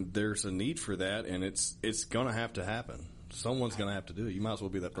point, and there's a need for that, and it's going to have to happen. Someone's going to have to do it. You might as well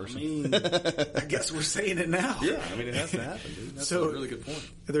be that person. I mean, I guess we're saying it now. Yeah, I mean, it has to happen, dude. That's a really good point.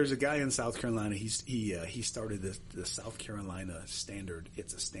 There's a guy in South Carolina. He started the South Carolina standard.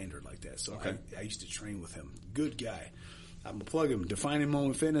 It's a standard like that. So I used to train with him. Good guy. I'm going to plug him. Defining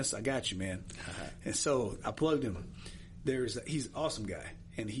Moment Fitness. I got you, man. And so I plugged him. He's an awesome guy.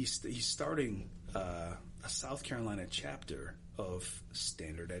 And he's starting a South Carolina chapter of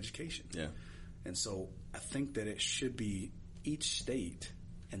standard education. Yeah. And so I think that it should be each state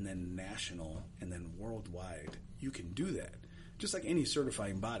and then national and then worldwide. You can do that, just like any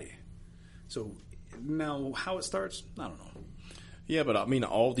certifying body. So now how it starts, I don't know. Yeah, but I mean,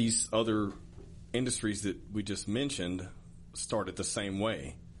 all these other industries that we just mentioned started the same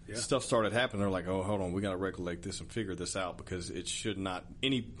way. Yeah. Stuff started happening. They're like, oh, hold on, we got to regulate this and figure this out because it should not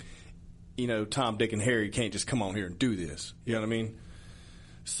Tom, Dick, and Harry can't just come on here and do this. You know what I mean?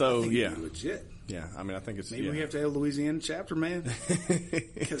 So, legit. Yeah, I mean, I think it's... Maybe we have to have a Louisiana chapter, man.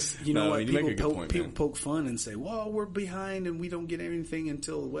 Because, people poke fun and say, well, we're behind and we don't get anything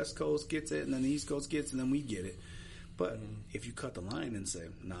until the West Coast gets it and then the East Coast gets it and then we get it. But if you cut the line and say,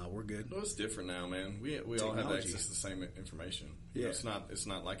 nah, we're good. Well, it's different now, man. We all have access to the same information. Yeah. It's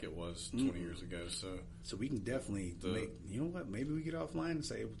not like it was 20 years ago. So we can definitely you know what? Maybe we get offline and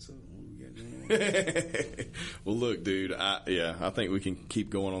say, what's up? Well, look, dude, I think we can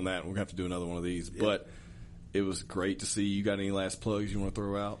keep going on that. We're going to have to do another one of these. Yeah. But it was great to see you. You got any last plugs you want to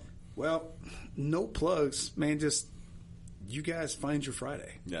throw out? Well, no plugs, man. Just you guys find your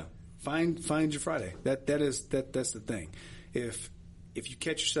Friday. Yeah. Find your Friday. That's the thing. If you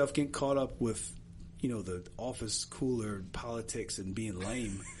catch yourself getting caught up with, the office cooler politics and being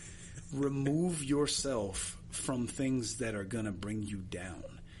lame, remove yourself from things that are going to bring you down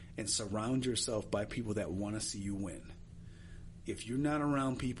and surround yourself by people that want to see you win. If you're not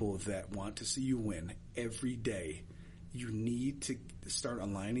around people that want to see you win every day, you need to start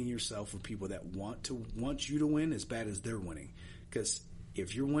aligning yourself with people that want you to win as bad as they're winning. Because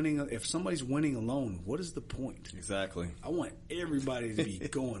if somebody's winning alone, what is the point? Exactly. I want everybody to be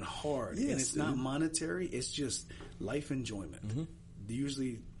going hard. Yes, and it's not monetary, it's just life enjoyment. Mm-hmm.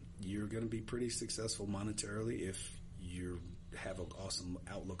 Usually you're going to be pretty successful monetarily if you have an awesome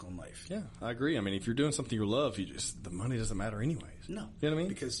outlook on life. Yeah, I agree. I mean, if you're doing something you love, the money doesn't matter anyways. No. You know what I mean?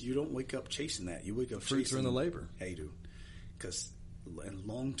 Because you don't wake up chasing that. You wake up fruits chasing are in the labor. Yeah, you do. Because in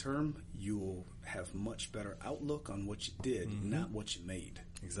long term, you will have much better outlook on what you did, not what you made.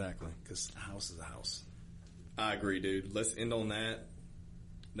 Exactly. Because a house is a house. I agree, dude. Let's end on that.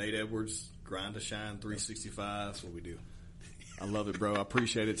 Nate Edwards, Grind to Shine 365. That's what we do. I love it, bro. I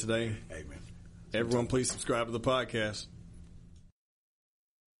appreciate it today. Hey, man. Everyone, please subscribe to the podcast.